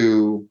how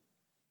to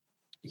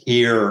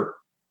hear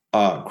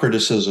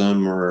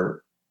criticism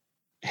or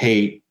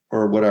hate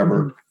or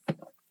whatever,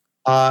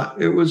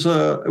 it was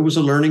a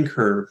learning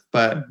curve,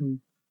 but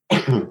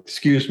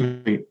excuse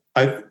me,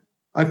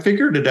 I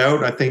figured it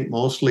out. I think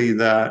mostly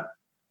that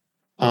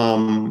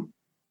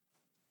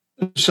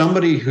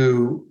somebody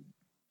who,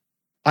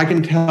 I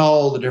can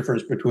tell the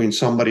difference between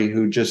somebody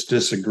who just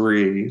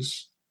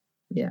disagrees,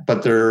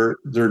 but they're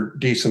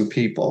decent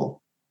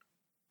people,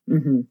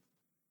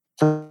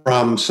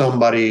 from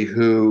somebody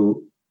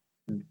who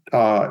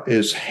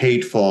is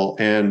hateful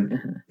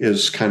and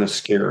is kind of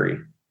scary.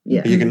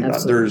 Yeah, you can.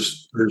 absolutely.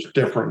 There's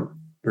different.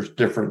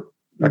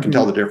 I can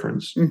tell the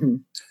difference.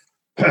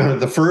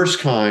 The first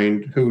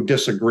kind who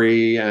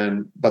disagree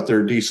but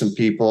they're decent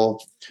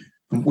people,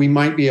 we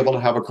might be able to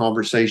have a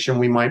conversation.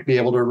 We might be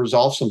able to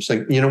resolve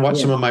something. You know what?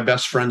 Some of my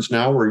best friends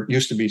now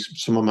used to be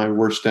some of my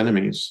worst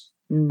enemies,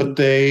 but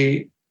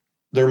their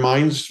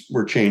minds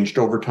were changed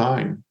over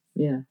time.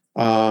 Yeah.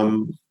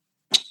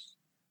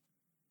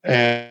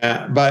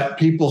 But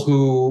people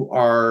who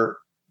are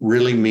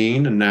really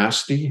mean and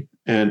nasty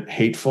and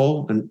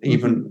hateful, and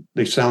even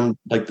they sound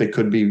like they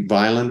could be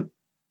violent,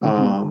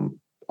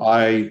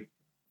 I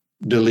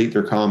delete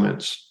their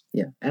comments.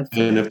 Yeah,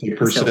 absolutely. And if they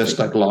persist,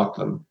 I block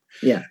them.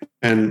 Yeah.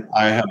 And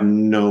I have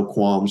no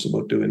qualms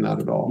about doing that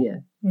at all. Yeah.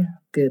 Yeah.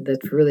 Good.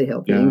 That's really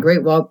helpful. And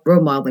great role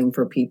modeling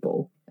for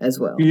people as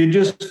well. You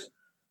just,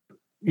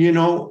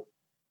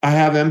 I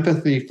have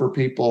empathy for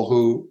people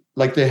who,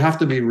 like, they have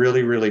to be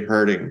really, really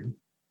hurting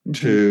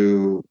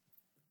to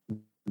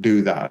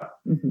do that.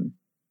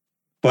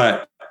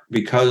 But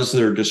because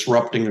they're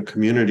disrupting a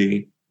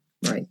community,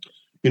 right?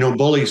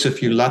 Bullies,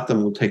 if you let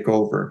them, will take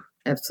over.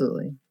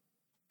 Absolutely.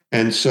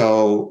 And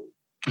so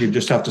you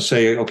just have to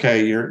say,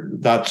 okay,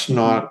 that's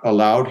not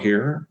allowed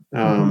here.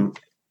 And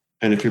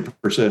if you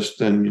persist,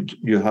 then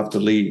you have to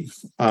leave.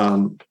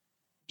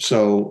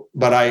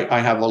 But I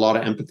have a lot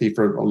of empathy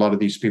for a lot of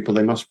these people.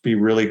 They must be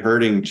really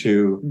hurting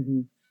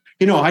to,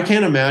 I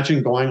can't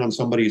imagine going on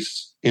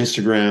somebody's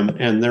Instagram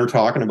and they're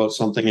talking about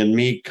something and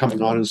me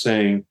coming on and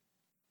saying,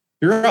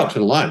 you're out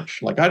to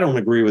lunch. Like, I don't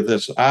agree with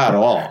this at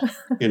all,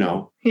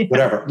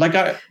 whatever.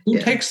 Like, who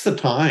takes the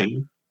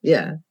time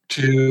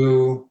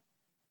to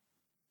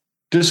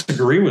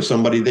disagree with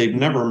somebody they've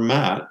never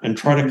met and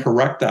try to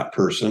correct that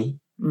person?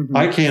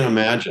 I can't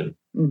imagine.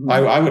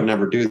 I would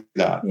never do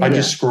that. I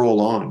just scroll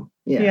on.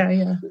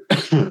 Yeah.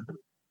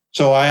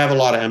 So I have a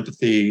lot of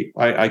empathy.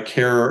 I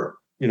care,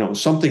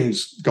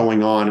 something's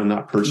going on in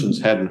that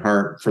person's head and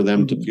heart for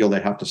them to feel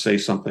they have to say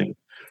something,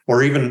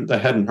 or even the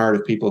head and heart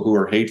of people who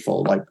are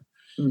hateful. Like,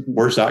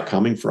 where's that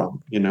coming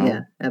from?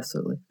 Yeah,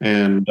 absolutely.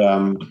 And,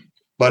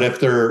 but if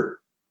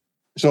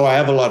so I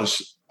have a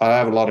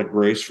lot of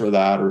grace for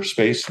that, or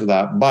space for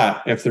that.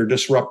 But if they're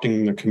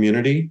disrupting the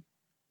community,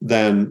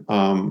 then,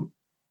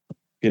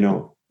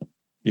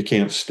 you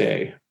can't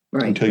stay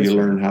until you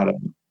learn how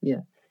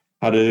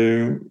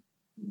to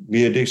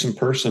be a decent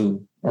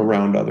person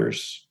around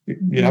others.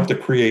 You have to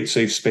create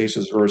safe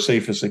spaces, or as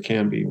safe as it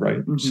can be.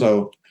 Right.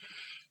 So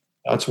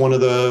that's one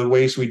of the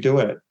ways we do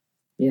it.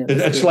 Yeah,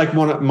 it's like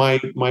one of my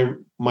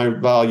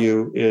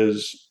value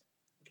is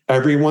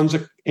everyone's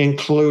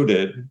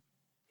included,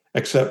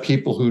 except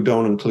people who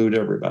don't include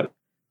everybody.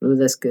 Oh,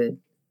 that's good.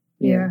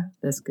 Yeah,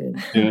 that's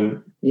good.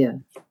 And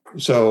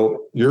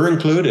so you're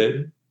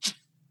included.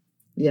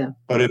 Yeah.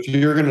 But if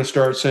you're going to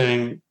start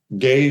saying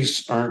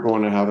gays aren't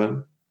going to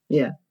heaven,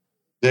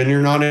 then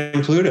you're not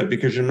included,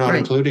 because you're not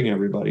including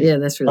everybody. Yeah,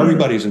 that's really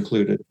everybody's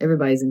included.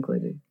 Everybody's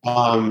included.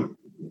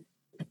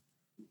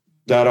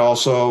 That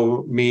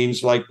also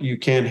means, like, you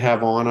can't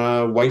have on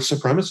a white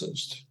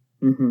supremacist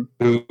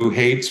who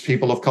hates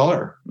people of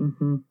color.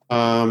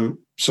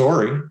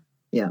 Sorry.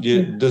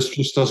 This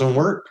just doesn't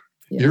work.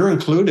 You're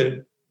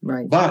included.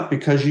 Right. But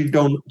because you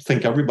don't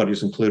think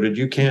everybody's included,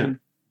 you can't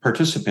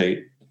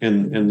participate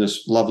in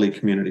this lovely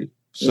community.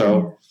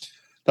 So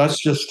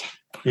that's just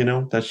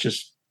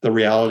the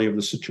reality of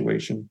the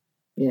situation.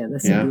 Yeah,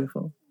 that's so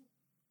beautiful.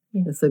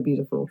 That's so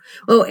beautiful.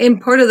 Well, and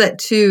part of that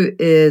too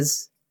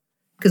is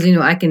because,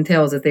 I can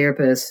tell as a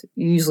therapist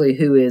usually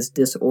who is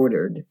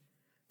disordered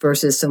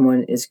versus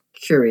someone is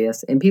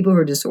curious. And people who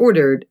are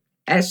disordered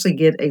actually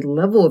get a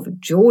level of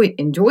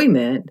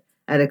enjoyment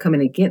out of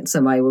coming against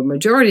somebody. Where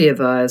majority of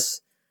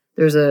us,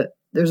 there's a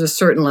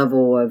certain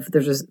level of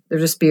there's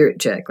a spirit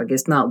check. Like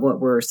it's not what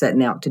we're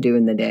setting out to do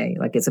in the day.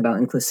 Like it's about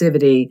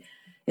inclusivity,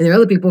 and there are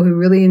other people who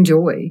really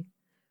enjoy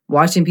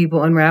watching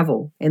people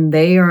unravel, and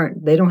they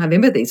don't have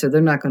empathy, so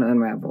they're not going to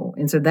unravel.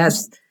 And so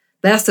that's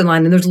the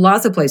line. And there's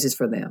lots of places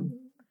for them.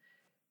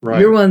 Right.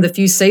 You're one of the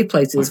few safe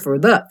places for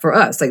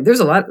us. Like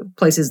there's a lot of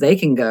places they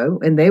can go,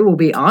 and they will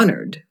be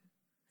honored.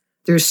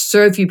 There's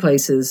so few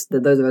places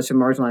that those of us who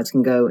are marginalized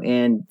can go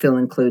and feel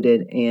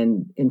included,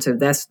 and so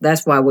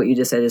that's why what you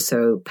just said is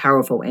so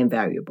powerful and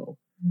valuable.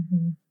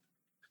 Mm-hmm.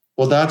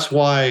 Well, that's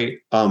why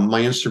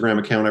my Instagram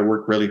account, I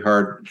work really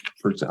hard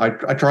for.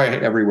 I try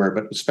everywhere,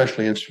 but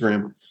especially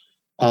Instagram.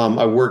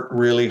 I work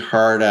really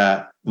hard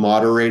at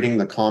moderating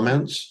the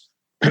comments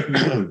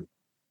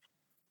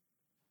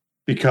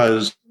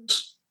because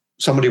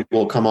somebody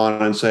will come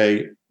on and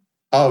say,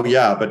 "Oh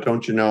yeah, but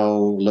don't you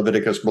know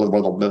Leviticus blah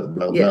blah blah blah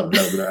blah yeah.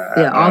 blah blah."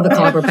 Yeah, all the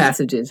clobber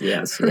passages.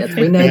 Yes, we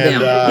know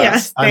them.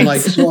 Yes, I'm like,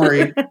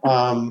 sorry.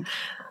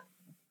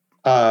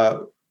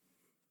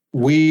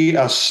 We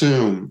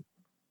assume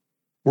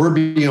we're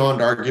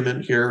beyond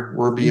argument here.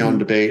 We're beyond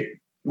debate.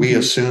 We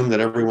assume that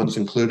everyone's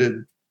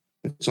included.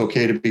 It's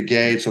okay to be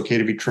gay. It's okay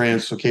to be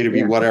trans. It's okay to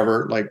be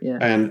whatever. Like,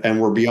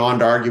 and we're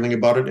beyond arguing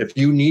about it. If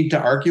you need to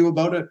argue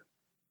about it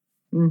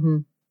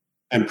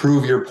and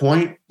prove your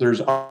point,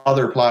 there's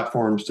other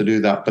platforms to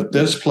do that. But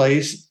this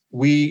place,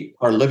 we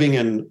are living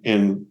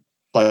in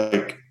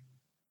like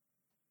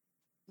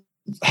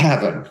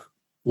heaven,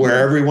 where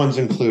everyone's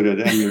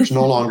included, and there's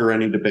no longer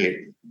any debate.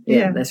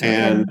 Yeah, that's right.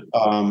 And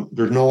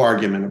there's no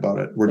argument about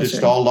it. We're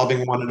just all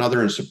loving one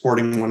another and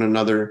supporting one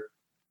another.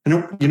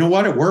 And you know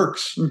what? It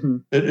works.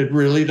 It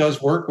really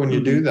does work when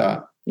you do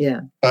that.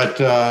 Yeah.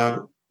 But,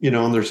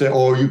 and they're saying,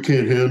 oh, you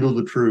can't handle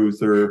the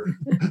truth, or,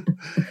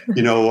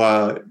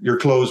 you're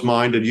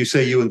closed-minded. You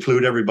say you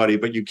include everybody,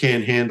 but you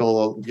can't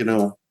handle,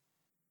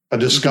 a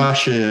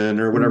discussion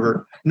or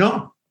whatever.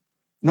 No,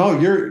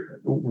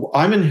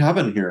 I'm in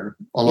heaven here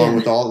along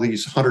with all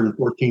these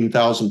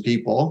 114,000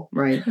 people.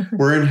 Right.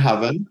 We're in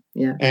heaven.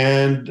 Yeah.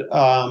 And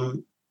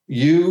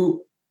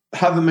you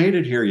haven't made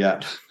it here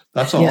yet.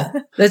 That's all. Yeah,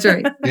 that's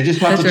right. You just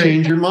have to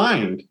change your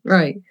mind.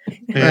 Right.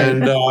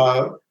 And,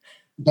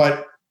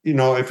 but,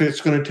 if it's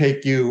going to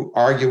take you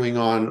arguing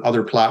on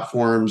other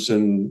platforms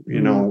and,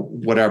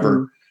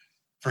 whatever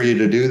for you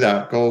to do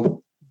that,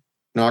 go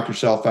knock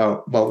yourself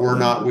out. But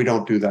we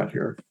don't do that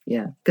here.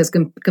 Yeah. Because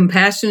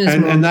compassion is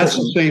more and that's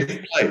a important.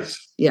 safe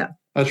place. Yeah.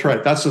 That's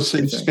right. That's a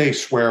safe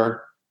space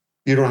where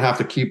you don't have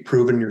to keep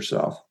proving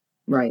yourself.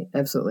 Right.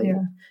 Absolutely.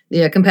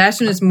 Yeah.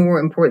 Compassion is more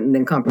important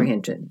than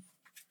comprehension.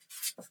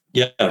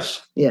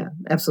 Yes. Yeah,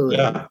 absolutely.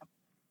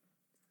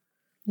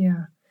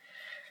 Yeah.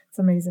 It's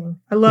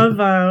amazing. I love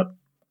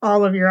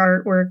all of your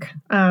artwork.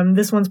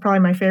 This one's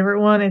probably my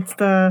favorite one. It's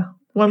the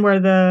one where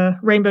the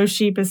rainbow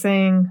sheep is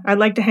saying, I'd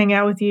like to hang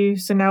out with you.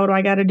 So now what do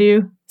I got to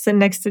do? Sit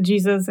next to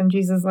Jesus. And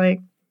Jesus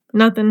like,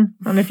 nothing.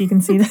 I don't know if you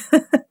can see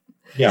that.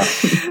 Yeah.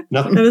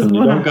 Nothing. You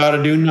don't got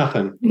to do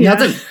nothing. Yeah.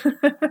 Nothing.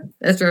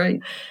 That's right.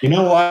 You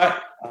know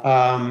what?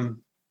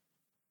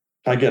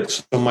 I get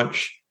so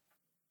much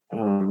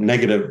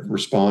negative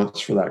response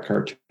for that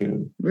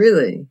cartoon.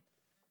 Really?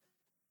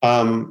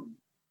 I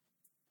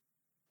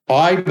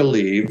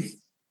believe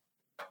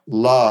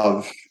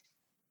love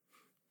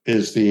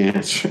is the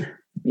answer.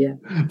 Yeah.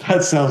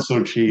 That sounds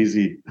so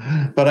cheesy,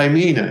 but I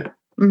mean it.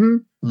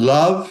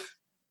 Love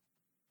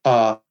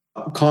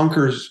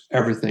conquers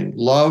everything.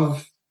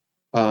 Love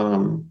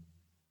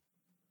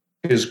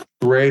is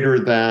greater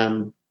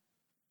than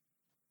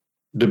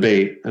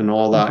debate and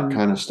all that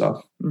kind of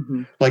stuff.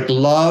 Like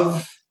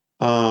love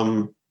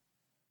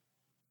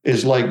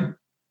is like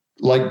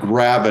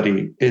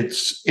gravity.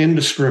 It's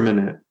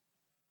indiscriminate.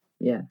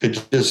 Yeah.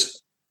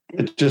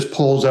 It just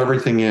pulls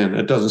everything in.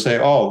 It doesn't say,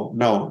 "Oh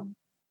no,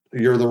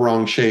 you're the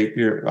wrong shape.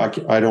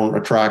 I don't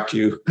attract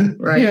you."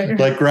 Right.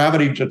 Like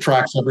gravity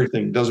attracts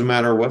everything. Doesn't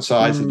matter what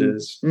size it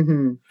is.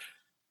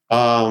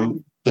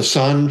 The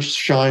sun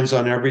shines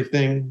on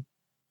everything.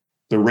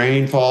 The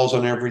rain falls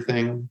on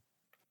everything,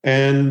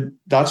 and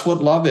that's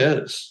what love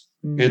is.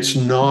 It's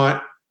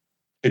not.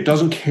 It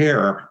doesn't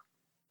care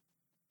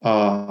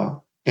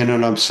in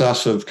an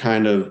obsessive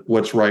kind of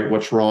what's right,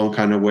 what's wrong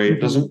kind of way.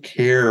 It doesn't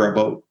care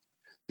about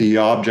the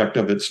object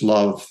of its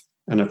love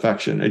and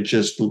affection. It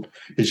just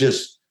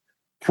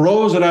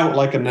throws it out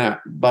like a net.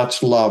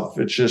 That's love.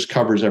 It just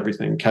covers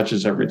everything,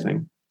 catches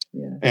everything.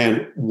 Yeah.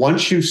 And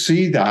once you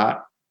see that,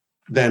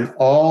 then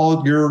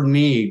all your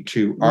need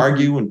to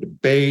argue and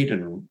debate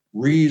and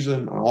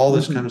reason and all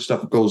this kind of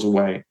stuff goes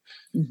away.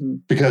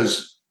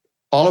 Because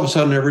all of a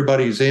sudden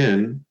everybody's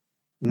in,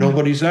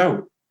 nobody's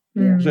out.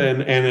 And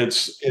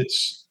it's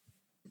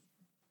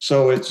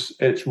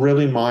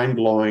really mind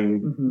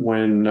blowing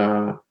when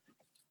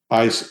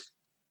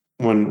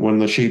when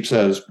the sheep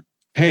says,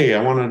 "Hey,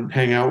 I want to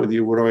hang out with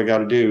you. What do I got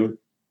to do?"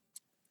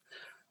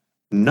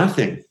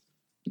 Nothing.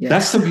 Yeah.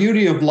 That's the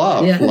beauty of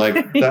love. Yeah. Like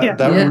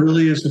that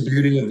really is the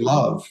beauty of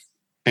love.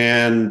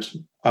 And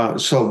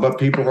but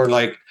people are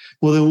like,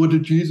 well, then what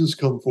did Jesus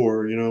come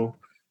for?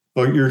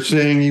 But you're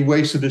saying he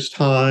wasted his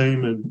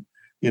time, and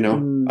you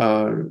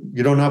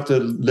don't have to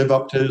live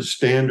up to his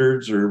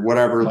standards or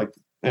whatever.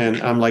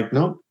 And I'm like,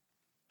 no,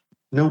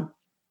 you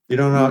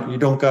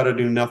don't got to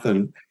do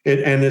nothing.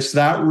 And it's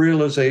that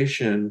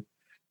realization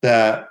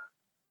that,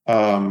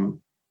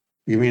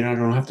 you mean I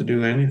don't have to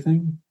do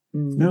anything?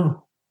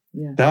 No.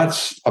 Yeah.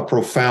 That's a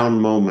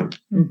profound moment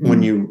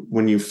when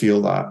you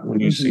feel that, when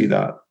you see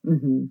that.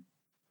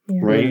 Yeah.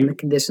 Right? And the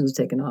conditions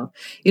taken off.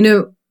 I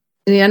know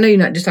you're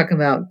not just talking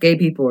about gay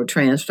people or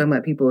trans, you're talking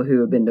about people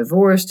who have been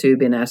divorced, who've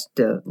been asked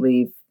to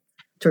leave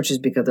churches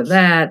because of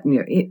that.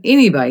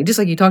 Anybody, just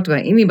like you talked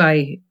about,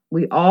 anybody,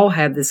 we all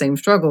have the same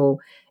struggle,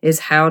 is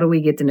how do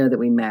we get to know that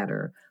we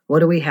matter? What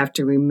do we have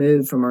to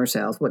remove from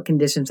ourselves? What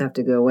conditions have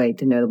to go away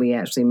to know that we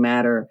actually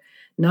matter,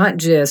 not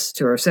just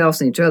to ourselves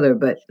and each other,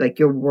 but like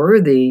you're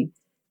worthy,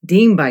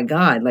 deemed by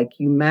God, like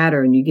you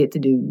matter, and you get to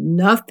do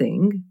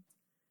nothing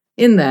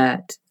in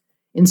that.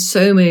 And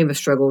so many of us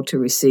struggle to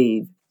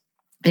receive.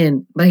 But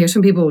I hear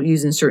some people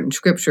using certain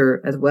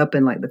scripture as a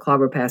weapon, like the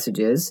clobber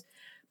passages,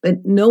 but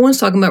no one's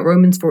talking about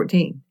Romans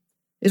 14.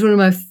 It's one of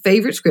my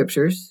favorite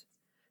scriptures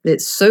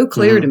that's so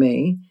clear to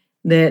me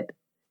that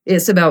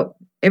it's about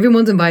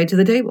everyone's invited to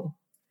the table.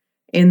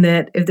 And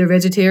that if they're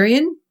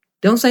vegetarian,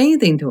 don't say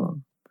anything to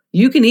them.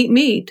 You can eat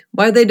meat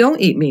while they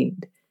don't eat meat.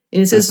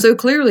 And it says so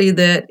clearly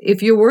that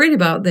if you're worried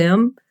about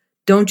them,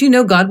 don't you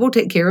know God will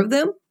take care of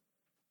them?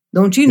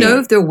 Don't you know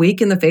if they're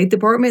weak in the faith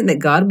department that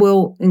God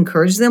will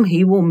encourage them,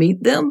 he will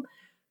meet them?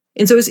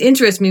 And so it's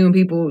interesting me when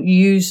people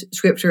use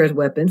scripture as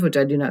weapons, which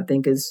I do not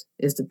think is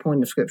the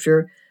point of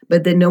scripture,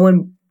 but then no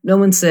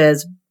one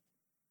says,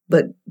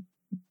 but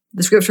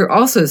the scripture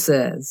also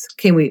says,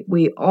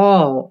 we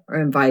all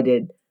are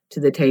invited to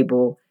the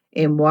table,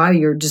 and while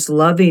you're just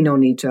loving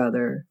on each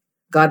other,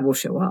 God will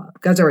show up.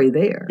 God's already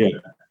there. Yeah,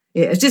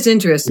 it's just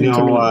interesting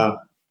to me.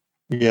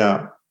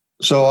 Yeah.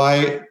 So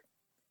I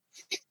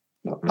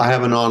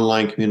have an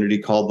online community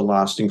called The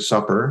Lasting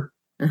Supper.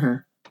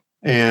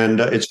 And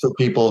it's for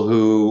people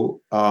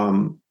who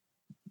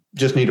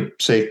just need a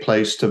safe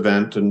place to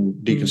vent and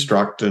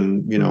deconstruct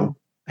and,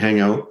 hang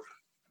out.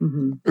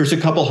 There's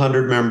a couple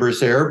hundred members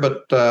there,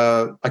 but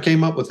I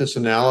came up with this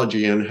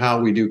analogy on how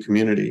we do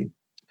community.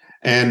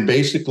 And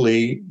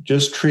basically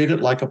just treat it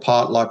like a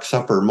potluck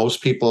supper.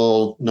 Most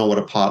people know what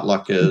a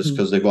potluck is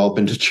because they've all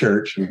been to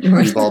church and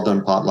we've all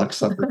done potluck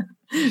supper.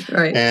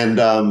 Right.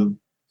 And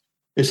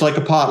it's like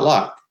a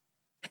potluck.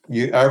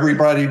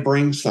 Everybody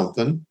brings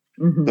something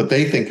that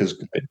they think is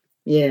good.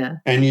 Yeah.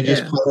 And you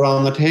just put it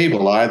on the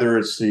table. Either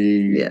it's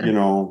the,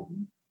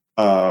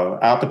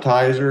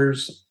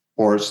 appetizers,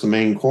 or it's the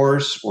main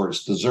course, or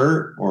it's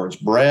dessert, or it's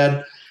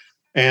bread.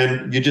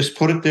 And you just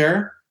put it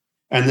there.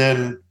 And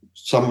then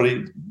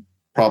somebody,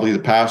 probably the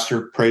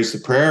pastor, prays the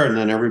prayer, and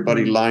then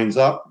everybody lines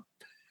up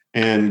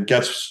and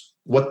gets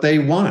what they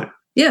want.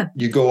 Yeah.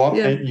 You go up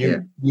and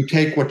you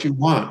take what you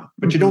want,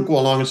 but you don't go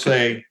along and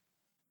say,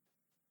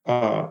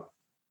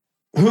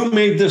 who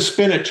made this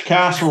spinach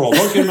casserole?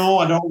 Don't you know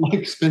I don't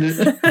like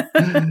spinach?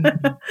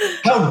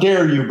 How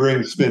dare you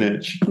bring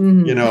spinach,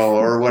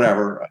 or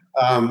whatever.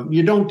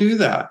 You don't do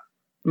that.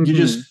 You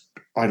just,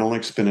 I don't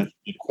like spinach.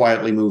 You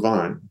quietly move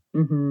on.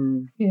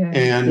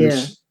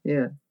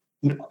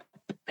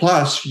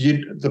 Plus,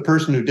 the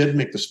person who did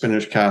make the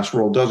spinach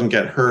casserole doesn't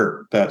get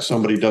hurt that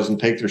somebody doesn't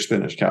take their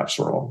spinach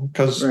casserole,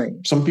 because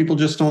some people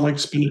just don't like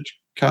spinach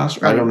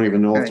casserole. I don't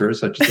even know if there is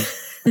such a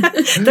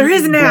thing. There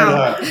is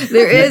now.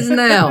 There is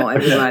now,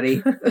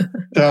 everybody.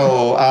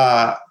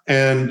 So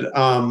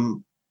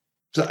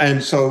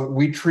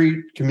we treat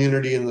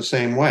community in the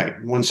same way.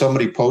 When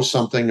somebody posts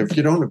something, if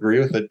you don't agree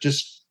with it,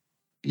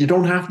 you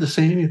don't have to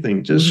say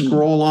anything. Just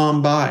scroll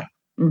on by.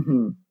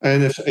 And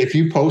if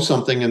you post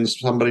something and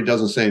somebody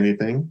doesn't say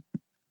anything,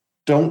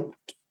 don't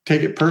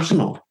take it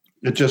personal.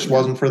 It just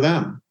wasn't for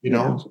them,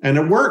 and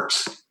it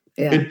works.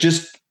 Yeah. It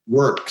just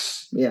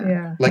works.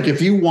 Yeah. Like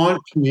if you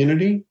want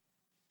community,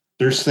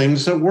 there's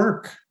things that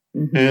work.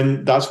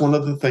 And that's one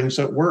of the things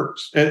that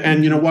works.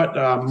 And you know what?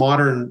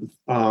 Modern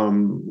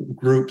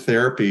group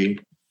therapy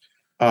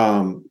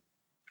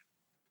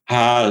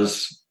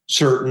has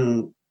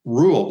certain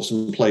rules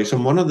in place.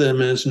 And one of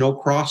them is no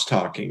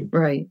cross-talking.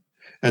 Right.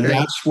 And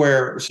that's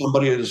where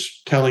somebody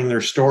is telling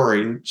their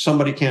story.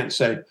 Somebody can't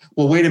say,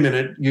 well, wait a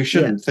minute, you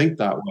shouldn't think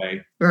that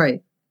way.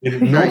 Right.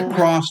 No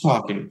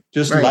cross-talking.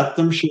 Just let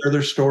them share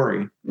their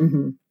story.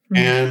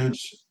 And,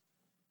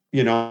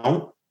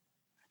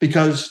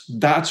 because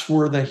that's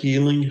where the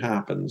healing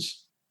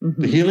happens.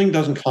 The healing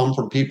doesn't come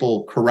from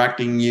people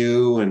correcting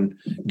you and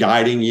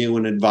guiding you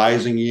and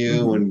advising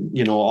you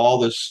and, all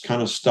this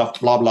kind of stuff,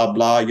 blah, blah,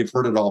 blah. You've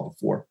heard it all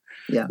before.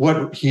 Yeah.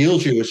 What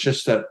heals you is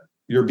just that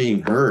you're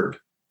being heard.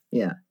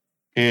 Yeah.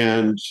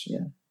 And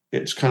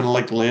it's kind of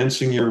like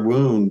lancing your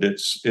wound.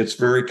 It's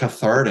very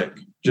cathartic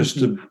just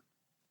to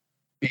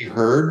be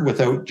heard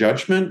without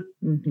judgment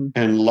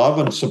and love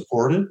and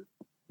supported.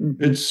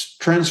 It's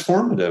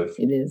transformative.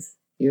 It is.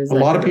 A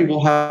lot of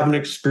people haven't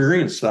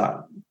experienced that,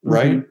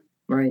 right?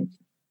 Right.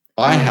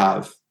 I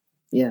have.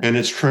 Yeah. And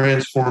it's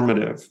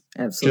transformative.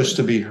 Absolutely. Just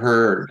to be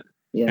heard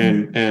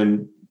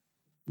and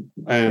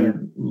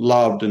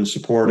loved and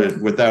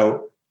supported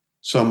without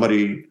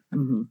somebody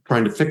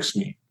trying to fix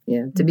me.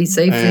 Yeah. To be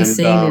safely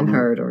seen and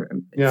heard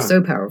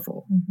so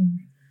powerful. Mm-hmm.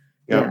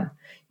 Yeah.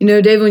 You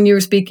know, Dave, when you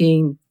were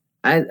speaking,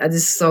 I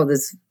just saw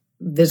this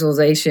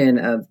visualization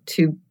of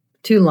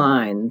two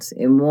lines,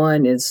 and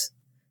one is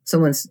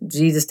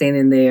Jesus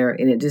standing there,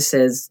 and it just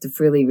says to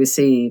freely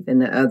receive,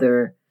 and the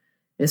other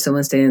is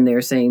someone standing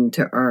there saying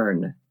to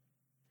earn,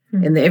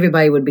 and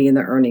everybody would be in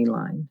the earning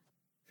line.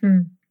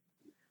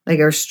 Like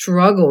our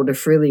struggle to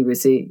freely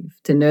receive,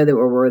 to know that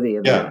we're worthy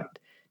of that.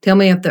 Tell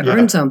me I have to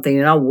earn something,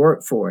 and I'll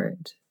work for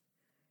it.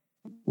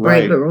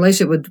 Right. But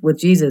relationship with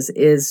Jesus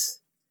is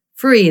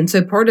free, and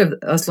so part of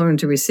us learning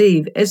to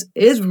receive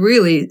is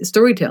really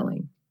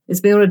storytelling. It's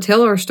being able to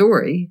tell our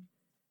story,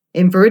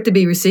 and for it to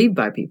be received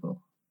by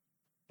people.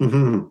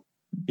 Mm-hmm.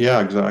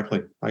 Yeah,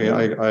 exactly. I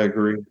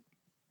agree.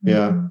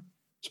 Yeah,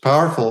 it's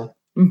powerful,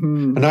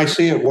 and I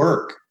see it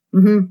work.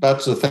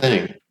 That's the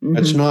thing.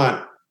 It's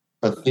not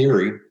a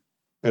theory.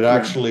 It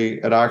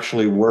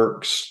actually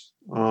works.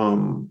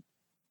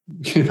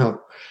 You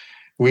know,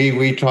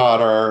 we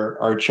taught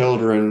our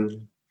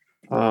children.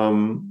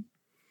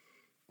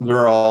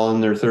 They're all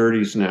in their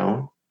 30s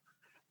now,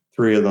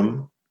 3 of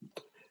them.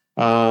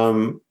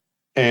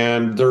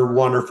 And they're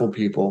wonderful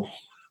people.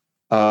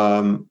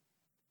 And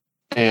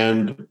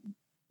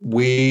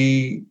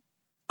we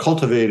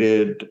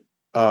cultivated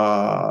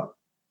a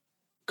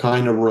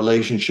kind of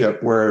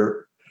relationship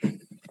where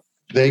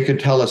they could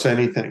tell us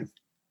anything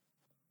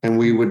and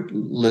we would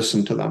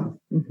listen to them.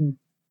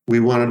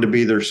 We wanted to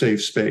be their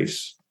safe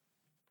space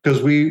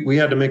because we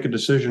had to make a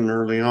decision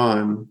early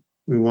on.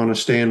 We want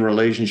to stay in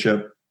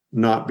relationship,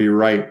 not be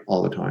right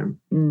all the time.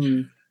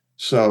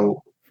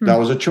 So that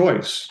was a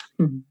choice.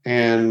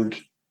 And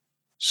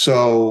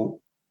so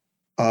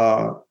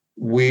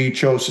we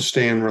chose to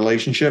stay in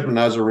relationship. And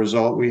as a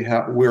result,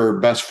 we're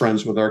best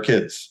friends with our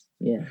kids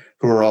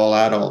who are all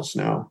adults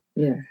now.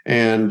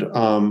 And,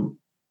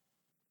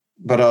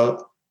 but,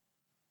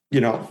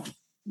 you know,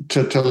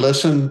 to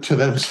listen to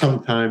them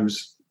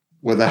sometimes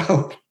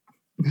without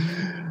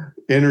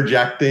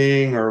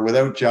interjecting or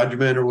without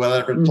judgment or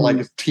whatever, it's like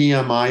it's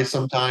TMI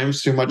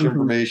sometimes, too much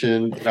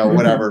information, you know,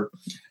 whatever.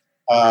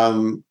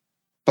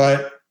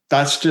 But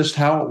that's just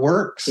how it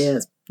works.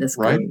 Yes, that's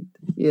right. Great.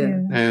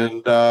 Yeah.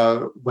 And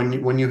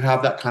when you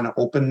have that kind of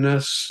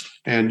openness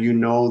and you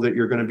know that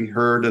you're going to be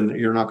heard and that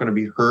you're not going to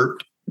be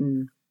hurt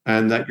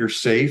and that you're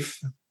safe,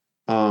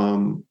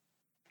 and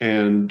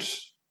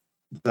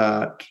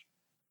that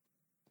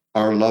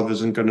our love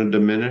isn't going to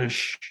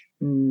diminish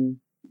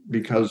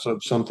because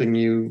of something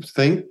you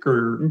think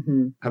or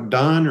have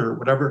done or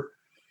whatever.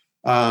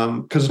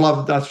 Because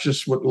love, that's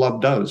just what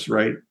love does,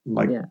 right?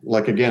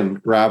 Like again,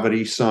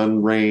 gravity,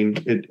 sun, rain,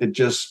 it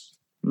just,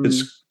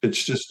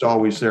 it's just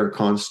always there,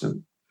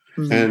 constant.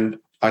 And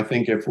I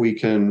think if we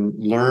can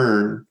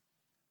learn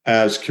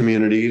as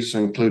communities,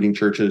 including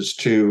churches,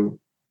 to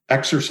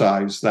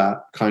exercise that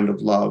kind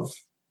of love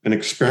and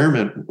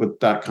experiment with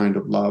that kind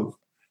of love,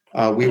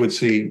 we would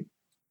see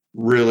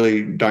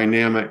really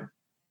dynamic,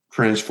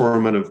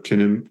 transformative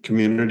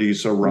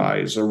communities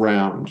arise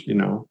around, you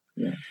know.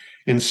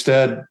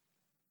 Instead,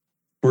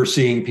 we're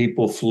seeing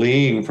people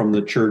fleeing from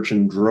the church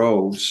in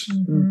droves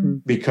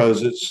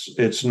because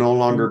it's no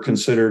longer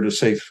considered a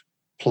safe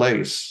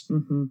place.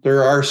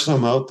 There are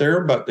some out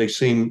there, but it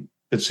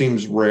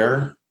seems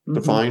rare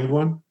to find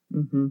one.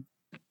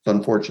 It's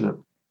unfortunate.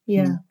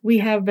 Yeah, we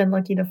have been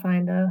lucky to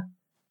find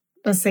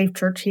a safe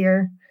church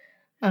here,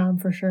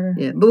 for sure.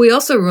 Yeah, but we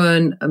also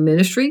run a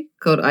ministry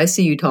called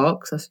ICU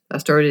Talks. I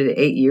started it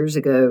 8 years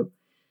ago.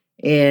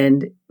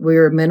 And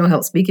we're a mental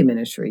health speaking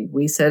ministry.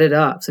 We set it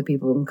up so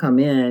people can come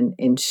in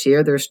and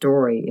share their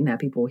story and have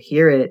people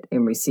hear it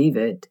and receive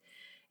it.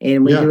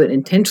 And we do it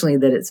intentionally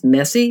that it's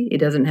messy. It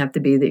doesn't have to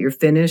be that you're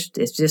finished.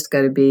 It's just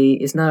got to be,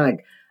 it's not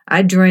like,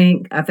 I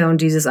drank, I found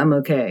Jesus, I'm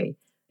okay.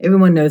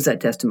 Everyone knows that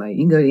testimony. You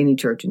can go to any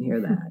church and hear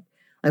that.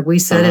 Like we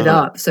set it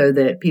up so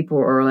that people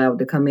are allowed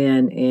to come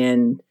in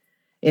and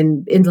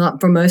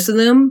for most of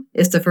them,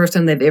 it's the first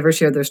time they've ever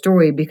shared their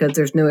story because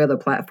there's no other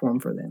platform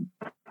for them.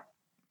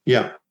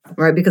 Yeah.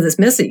 Right, because it's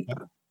messy.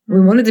 We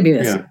want it to be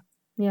messy.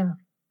 Yeah.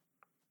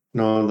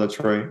 No, that's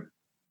right.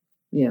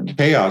 Yeah.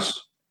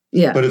 Chaos.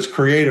 Yeah. But it's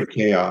creative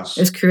chaos.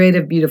 It's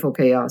creative, beautiful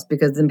chaos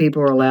because then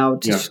people are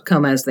allowed to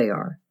come as they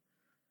are.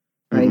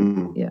 Right?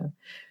 Yeah.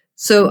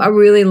 So I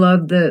really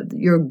love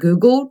your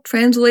Google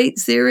Translate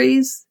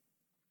series.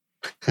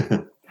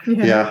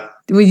 Yeah.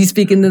 Will you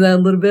speak into that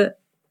a little bit?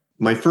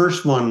 My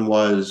first one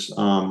was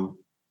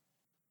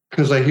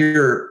because I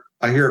hear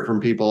it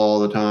from people all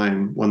the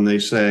time when they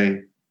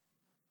say,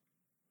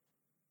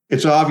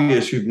 it's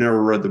obvious you've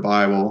never read the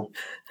Bible.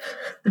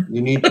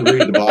 You need to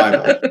read the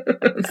Bible.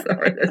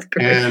 Sorry, that's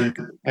great.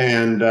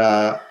 And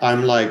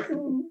I'm like,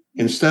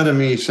 instead of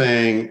me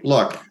saying,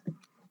 look,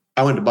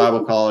 I went to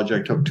Bible college.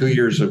 I took 2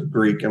 years of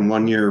Greek and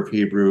 1 year of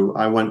Hebrew.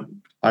 I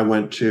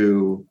went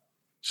to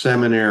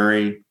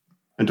seminary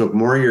and took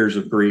more years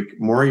of Greek,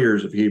 more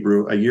years of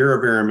Hebrew, a year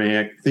of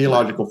Aramaic,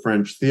 theological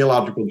French,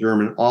 theological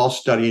German, all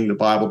studying the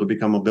Bible to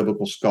become a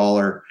biblical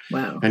scholar.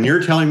 Wow. And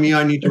you're telling me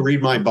I need to read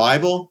my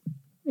Bible?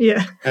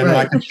 Yeah. And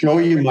I can show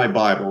you my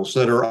Bibles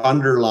that are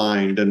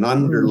underlined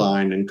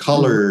and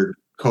colored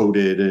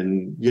coded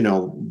and,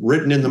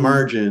 written in the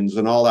margins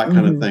and all that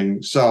kind of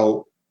thing.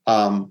 So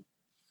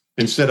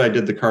instead I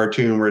did the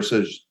cartoon where it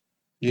says,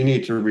 you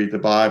need to read the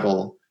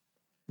Bible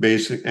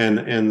basic and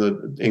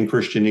in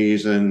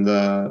Christianese, and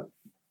the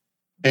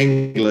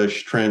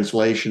English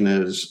translation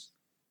is,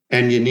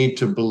 and you need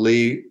to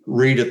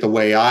read it the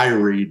way I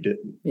read it.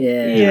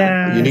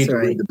 Yeah. You need to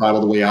read the Bible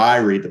the way I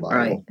read the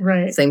Bible.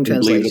 Right. Same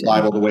translation. Believe the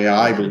Bible the way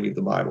I believe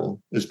the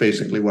Bible is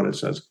basically what it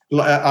says.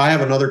 I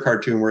have another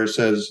cartoon where it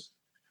says,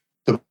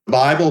 the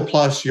Bible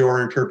plus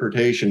your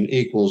interpretation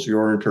equals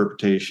your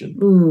interpretation.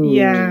 Ooh.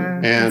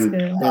 Yeah. And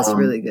that's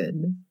really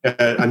good.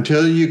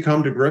 Until you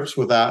come to grips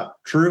with that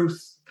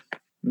truth,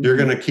 you're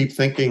going to keep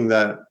thinking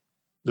that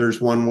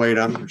there's one way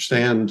to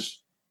understand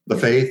the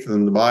faith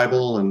and the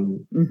Bible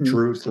and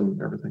truth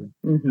and everything.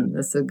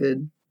 That's so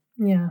good.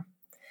 Yeah.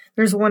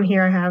 There's one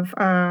here I have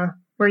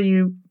where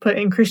you put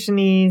in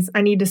Christianese,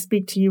 I need to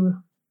speak to you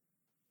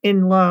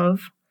in love.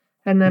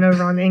 And then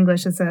over on the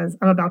English, it says,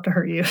 I'm about to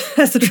hurt you.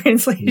 That's the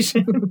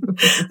translation.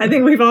 I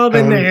think we've all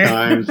been there.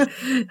 Times?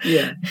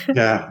 Yeah.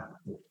 Yeah.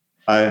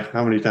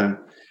 How many times?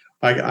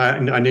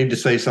 I need to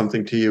say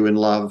something to you in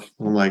love.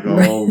 I'm like,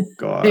 oh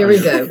God. Here we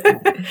go.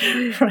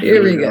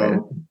 Here we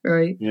go.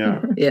 Right.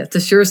 Yeah. Yeah. It's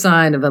a sure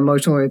sign of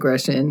emotional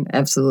regression.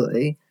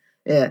 Absolutely.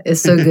 Yeah.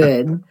 It's so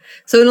good.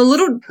 So in a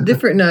little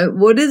different note,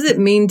 what does it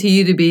mean to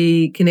you to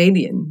be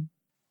Canadian?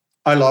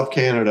 I love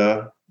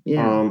Canada.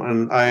 Yeah.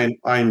 And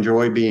I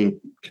enjoy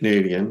being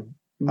Canadian.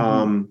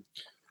 Now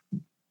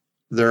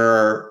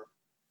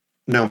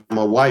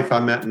my wife I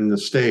met in the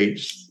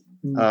States.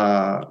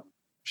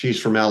 She's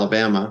from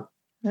Alabama.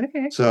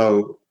 Okay.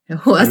 So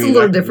Well, that's a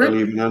little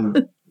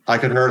different. I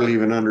could hardly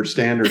even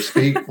understand her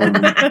speak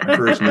when I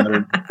first met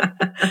her.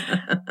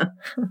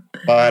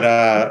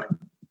 But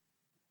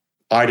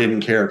I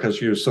didn't care because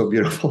she was so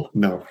beautiful.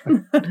 No.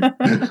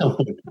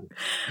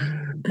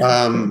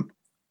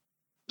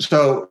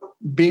 So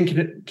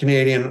being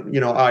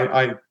Canadian,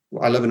 I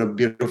live in a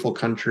beautiful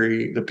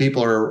country. The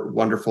people are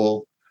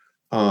wonderful.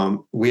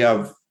 We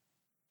have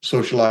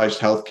socialized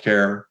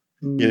healthcare.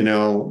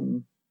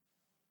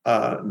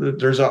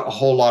 There's a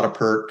whole lot of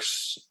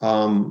perks.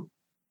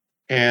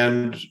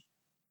 And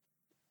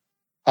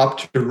up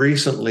to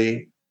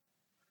recently,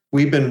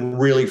 we've been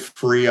really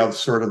free of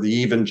sort of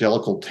the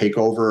evangelical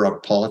takeover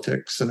of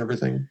politics and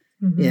everything.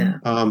 Yeah.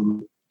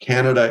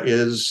 Canada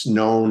is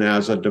known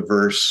as a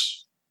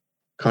diverse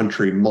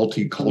country,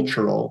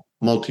 multicultural,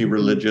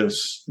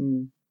 multi-religious,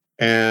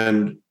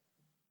 and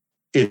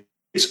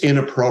it's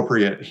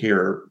inappropriate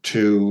here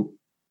to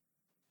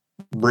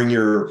bring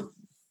your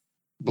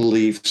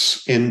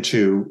beliefs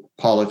into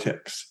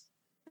politics.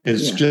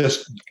 It's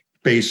just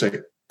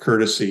basic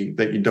courtesy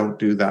that you don't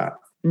do that.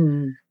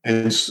 And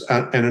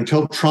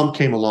until Trump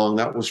came along,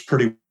 that was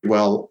pretty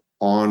well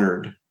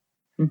honored.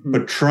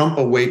 But Trump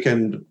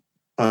awakened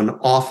an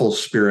awful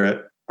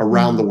spirit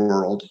around the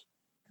world,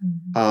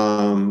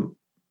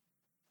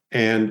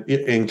 and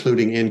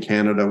including in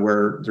Canada,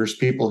 where there's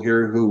people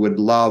here who would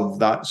love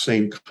that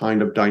same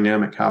kind of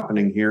dynamic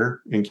happening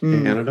here in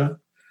Canada.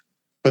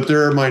 But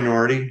they're a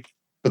minority,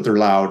 but they're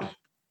loud.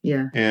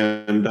 Yeah.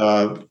 And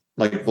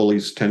like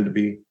bullies tend to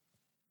be.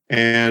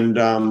 And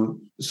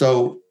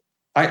so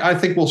I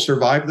think we'll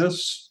survive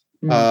this.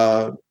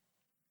 And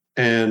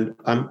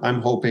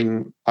I'm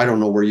hoping, I don't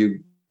know where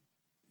you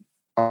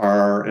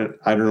are, and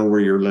I don't know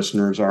where your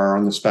listeners are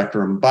on the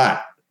spectrum,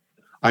 but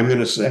I'm going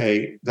to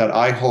say that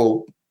I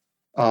hope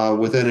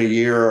within a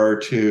year or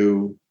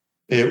two,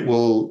 it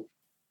will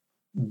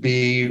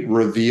be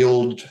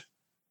revealed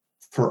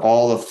for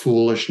all the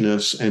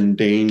foolishness and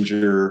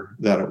danger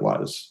that it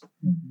was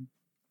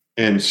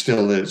and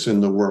still is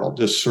in the world.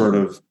 This sort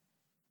of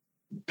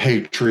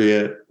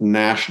patriot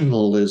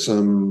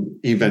nationalism,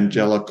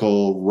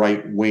 evangelical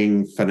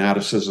right-wing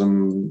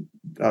fanaticism,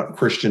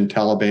 Christian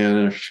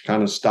Taliban-ish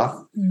kind of stuff.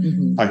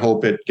 I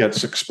hope it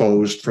gets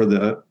exposed for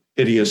the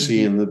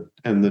idiocy and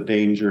the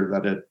danger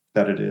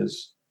that it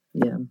is.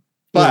 Yeah.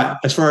 But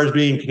as far as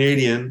being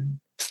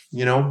Canadian,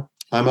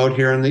 I'm out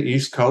here on the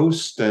East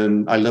Coast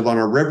and I live on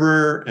a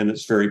river and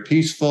it's very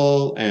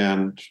peaceful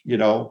and,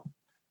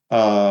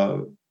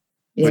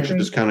 which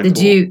is kind of cool.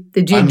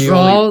 Did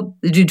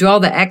you draw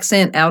the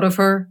accent out of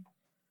her?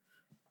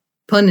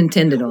 Pun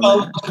intended on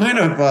that. Kind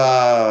of,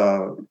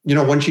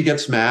 when she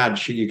gets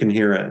mad, you can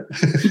hear it.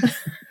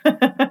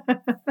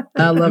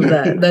 I love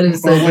that. That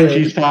is so when good.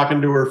 she's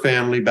talking to her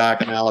family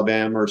back in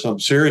Alabama or something.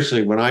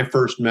 Seriously, when I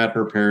first met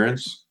her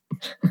parents,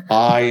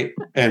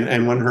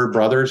 and when her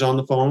brother's on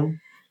the phone,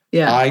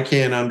 I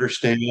can't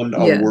understand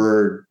a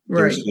word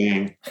they're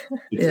saying.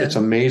 It's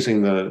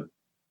amazing the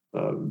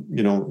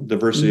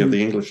diversity of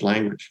the English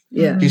language.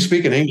 Yeah, he's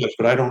speaking English,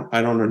 but I don't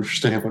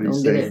understand what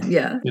he's saying.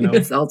 Yeah,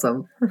 it's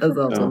awesome. That's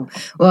awesome.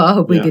 Well, I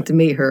hope we get to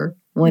meet her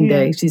one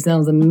day. She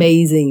sounds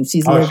amazing.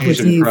 She's lived with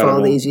you for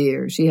all these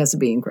years. She has to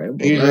be incredible.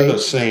 She's a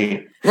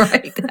saint.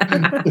 Right. I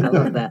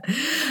love that.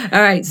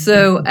 All right.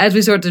 So as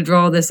we start to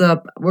draw this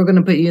up, we're going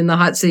to put you in the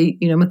hot seat.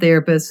 You know, I'm a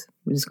therapist.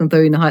 We're just going to throw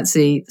you in the hot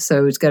seat.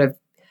 So it's got a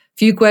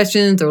few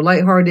questions or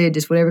lighthearted,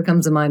 just whatever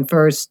comes to mind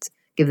first.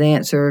 Give the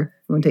answer.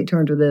 You want to take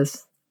turns with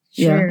this?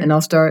 Sure. Yeah. And I'll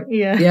start.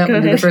 Yeah.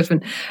 We'll do the first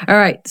one. All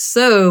right.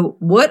 So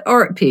what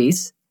art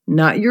piece,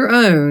 not your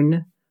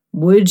own,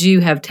 would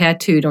you have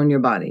tattooed on your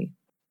body?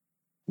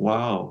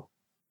 Wow.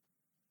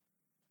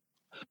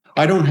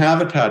 I don't have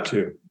a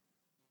tattoo.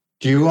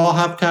 Do you all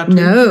have tattoos?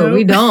 No,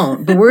 we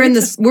don't. But we're in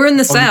the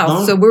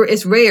South, so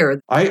it's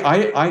rare.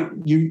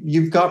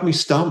 You've got me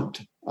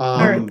stumped.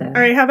 All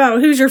right. How about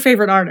who's your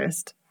favorite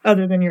artist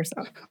other than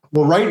yourself?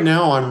 Well, right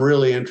now I'm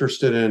really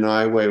interested in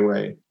Ai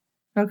Weiwei.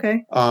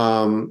 Okay.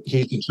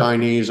 He's a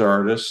Chinese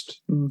artist,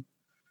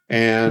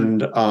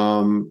 and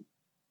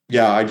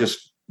I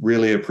just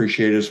really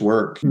appreciate his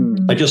work.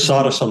 I just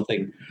thought of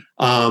something.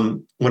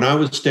 When I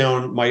was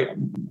down,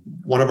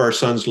 one of our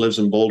sons lives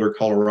in Boulder,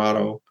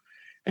 Colorado.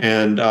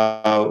 And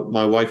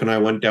my wife and I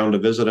went down to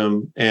visit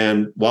him.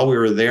 And while we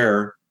were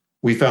there,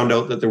 we found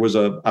out that there was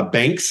a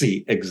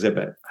Banksy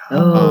exhibit.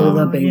 Oh, I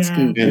love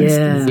Banksy.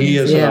 And he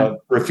is a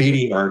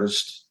graffiti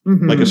artist,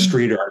 like a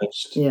street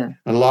artist. Yeah.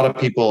 And a lot of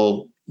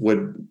people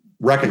would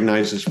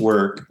recognize his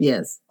work.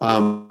 Yes.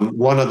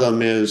 One of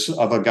them is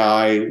of a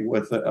guy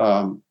with,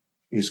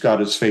 he's got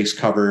his face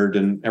covered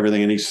and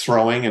everything, and he's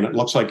throwing, and it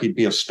looks like he'd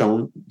be a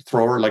stone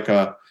thrower, like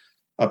a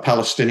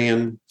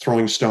Palestinian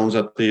throwing stones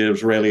at the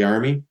Israeli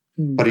army.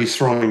 But he's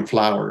throwing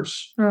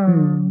flowers,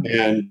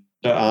 and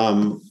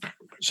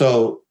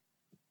so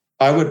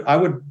I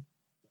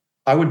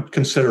would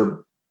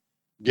consider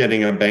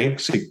getting a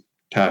Banksy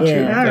tattoo.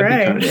 Yeah, all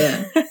right.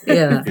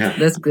 Yeah,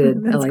 that's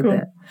good. I like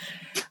cool.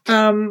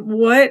 that.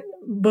 What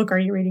book are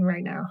you reading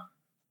right now?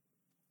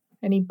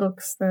 Any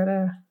books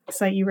that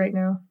excite you right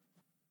now?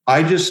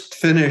 I just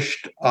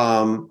finished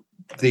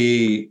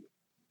the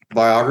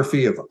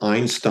biography of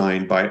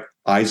Einstein by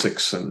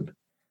Isaacson.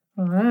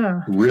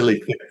 Wow.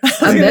 Really thick.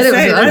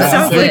 That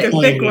sounds like a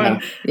thick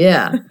one.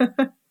 Yeah.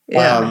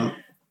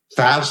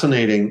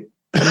 Fascinating.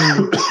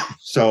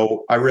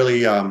 So I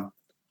really now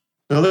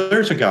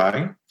there's a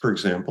guy, for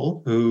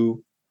example,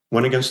 who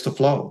went against the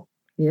flow.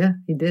 Yeah,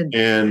 he did.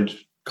 And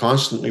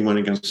constantly went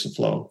against the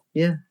flow.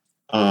 Yeah.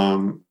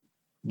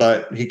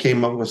 But he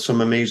came up with some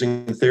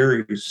amazing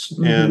theories,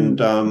 and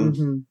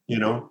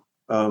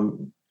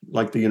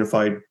like the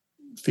unified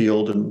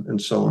field and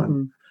so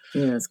on.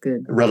 Yeah, that's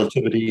good.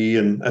 Relativity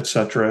and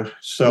etc.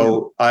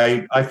 So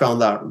I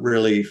found that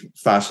really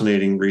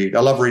fascinating read. I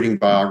love reading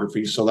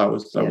biographies, so that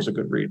was a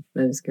good read.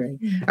 That is great.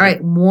 All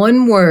right,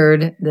 one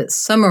word that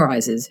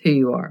summarizes who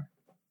you are.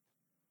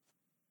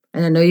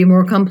 And I know you're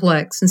more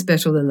complex and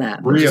special than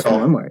that. But just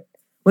one word.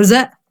 What is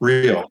that?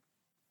 Real.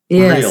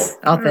 Yes.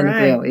 Real. Authentic,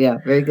 real. Yeah,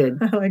 very good.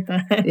 I like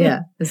that.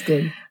 Yeah, that's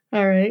good.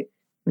 All right.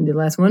 We do the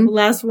last one?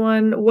 Last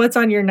one. What's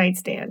on your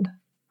nightstand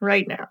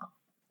right now?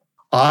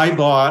 I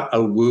bought a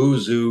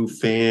Woozoo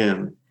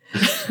fan.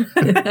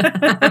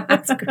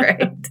 That's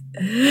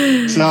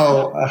great.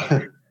 So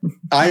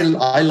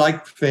I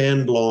like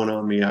fan blowing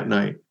on me at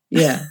night.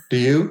 Yeah. Do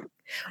you?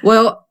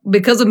 Well,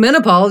 because of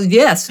menopause,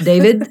 yes,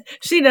 David.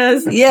 She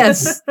does.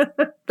 Yes.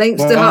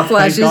 Thanks to hot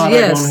flashes, thank God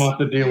yes. I don't have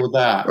to deal with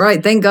that.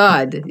 Right, thank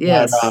God.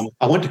 Yes. But,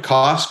 I went to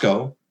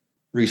Costco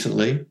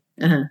recently,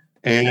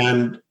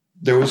 and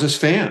there was this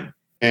fan,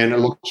 and it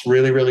looks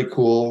really, really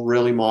cool,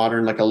 really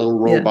modern, like a little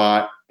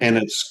robot, and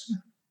it's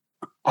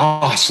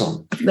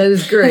awesome. That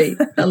is great.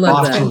 I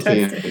love awesome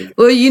that. fan.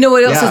 Well, you know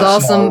what else is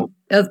awesome?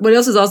 What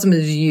else is awesome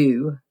is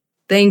you.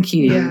 Thank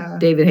you,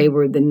 David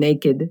Hayward, the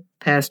Naked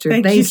Pastor.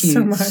 Thank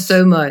you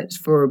so much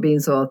for being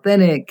so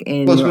authentic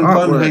and it's been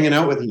artwork. Fun hanging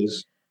out with you.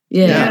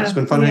 Yeah, it's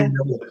been fun hanging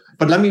out with you.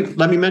 But let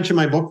me mention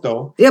my book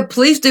though. Yeah,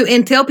 please do,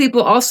 and tell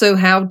people also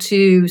how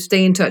to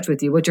stay in touch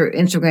with you, what your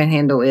Instagram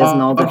handle is,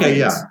 and all the things.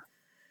 Yeah.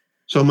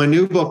 So my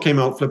new book came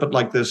out, Flip It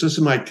Like This. This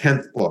is my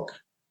 10th book,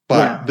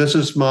 but this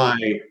is my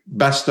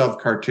best of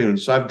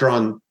cartoons. So I've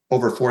drawn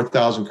over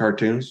 4,000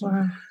 cartoons.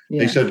 Wow. Yeah.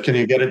 They said, "Can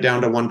you get it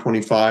down to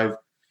 125?"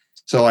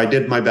 So I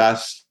did my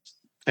best.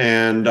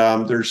 And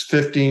there's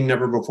 15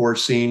 never before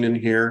seen in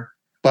here,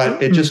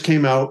 but it just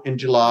came out in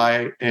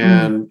July,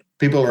 and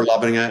people are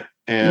loving it.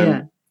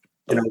 And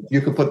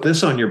you can put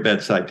this on your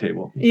bedside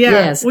table.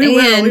 Yes, we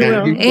will.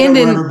 And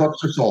wherever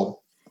books are sold.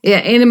 Yeah,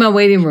 and in my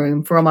waiting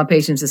room for all my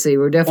patients to see.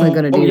 We're definitely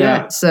going to do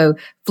that. So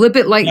Flip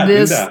It Like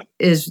This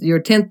is your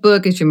 10th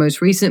book. It's your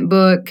most recent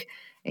book,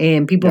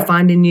 and people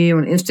finding you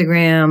on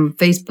Instagram,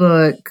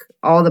 Facebook,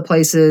 all the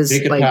places.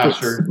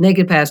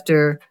 Naked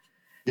Pastor.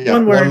 Yeah,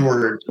 one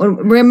word.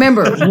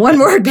 Remember, one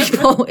word,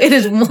 people. It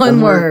is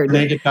one word.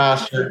 Naked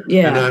Pastor.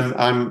 Yeah, and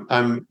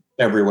I'm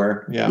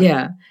everywhere. Yeah,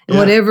 yeah. And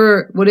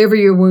whatever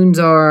your wounds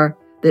are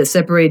that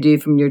separated you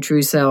from your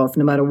true self,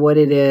 no matter what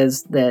it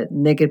is, that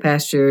Naked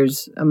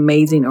Pasture's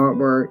amazing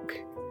artwork,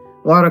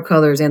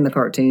 watercolors, and the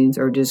cartoons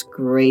are just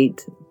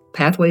great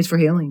pathways for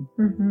healing.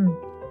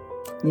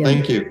 Yeah.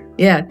 Thank you.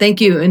 Yeah, thank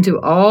you. And to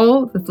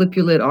all the Flip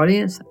Your Lid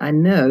audience, I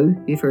know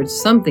you've heard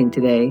something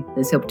today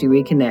that's helped you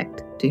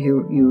reconnect to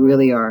who you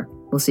really are.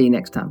 We'll see you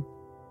next time.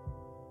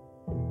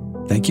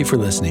 Thank you for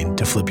listening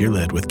to Flip Your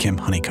Lid with Kim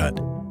Honeycutt.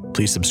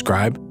 Please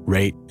subscribe,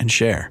 rate, and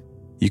share.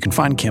 You can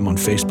find Kim on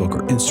Facebook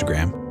or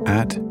Instagram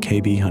at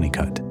KB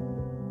Honeycutt.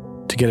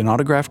 To get an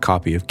autographed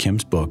copy of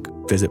Kim's book,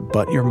 visit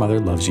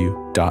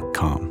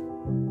butyourmotherlovesyou.com.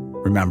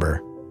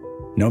 Remember,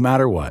 no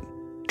matter what,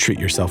 treat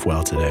yourself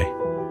well today.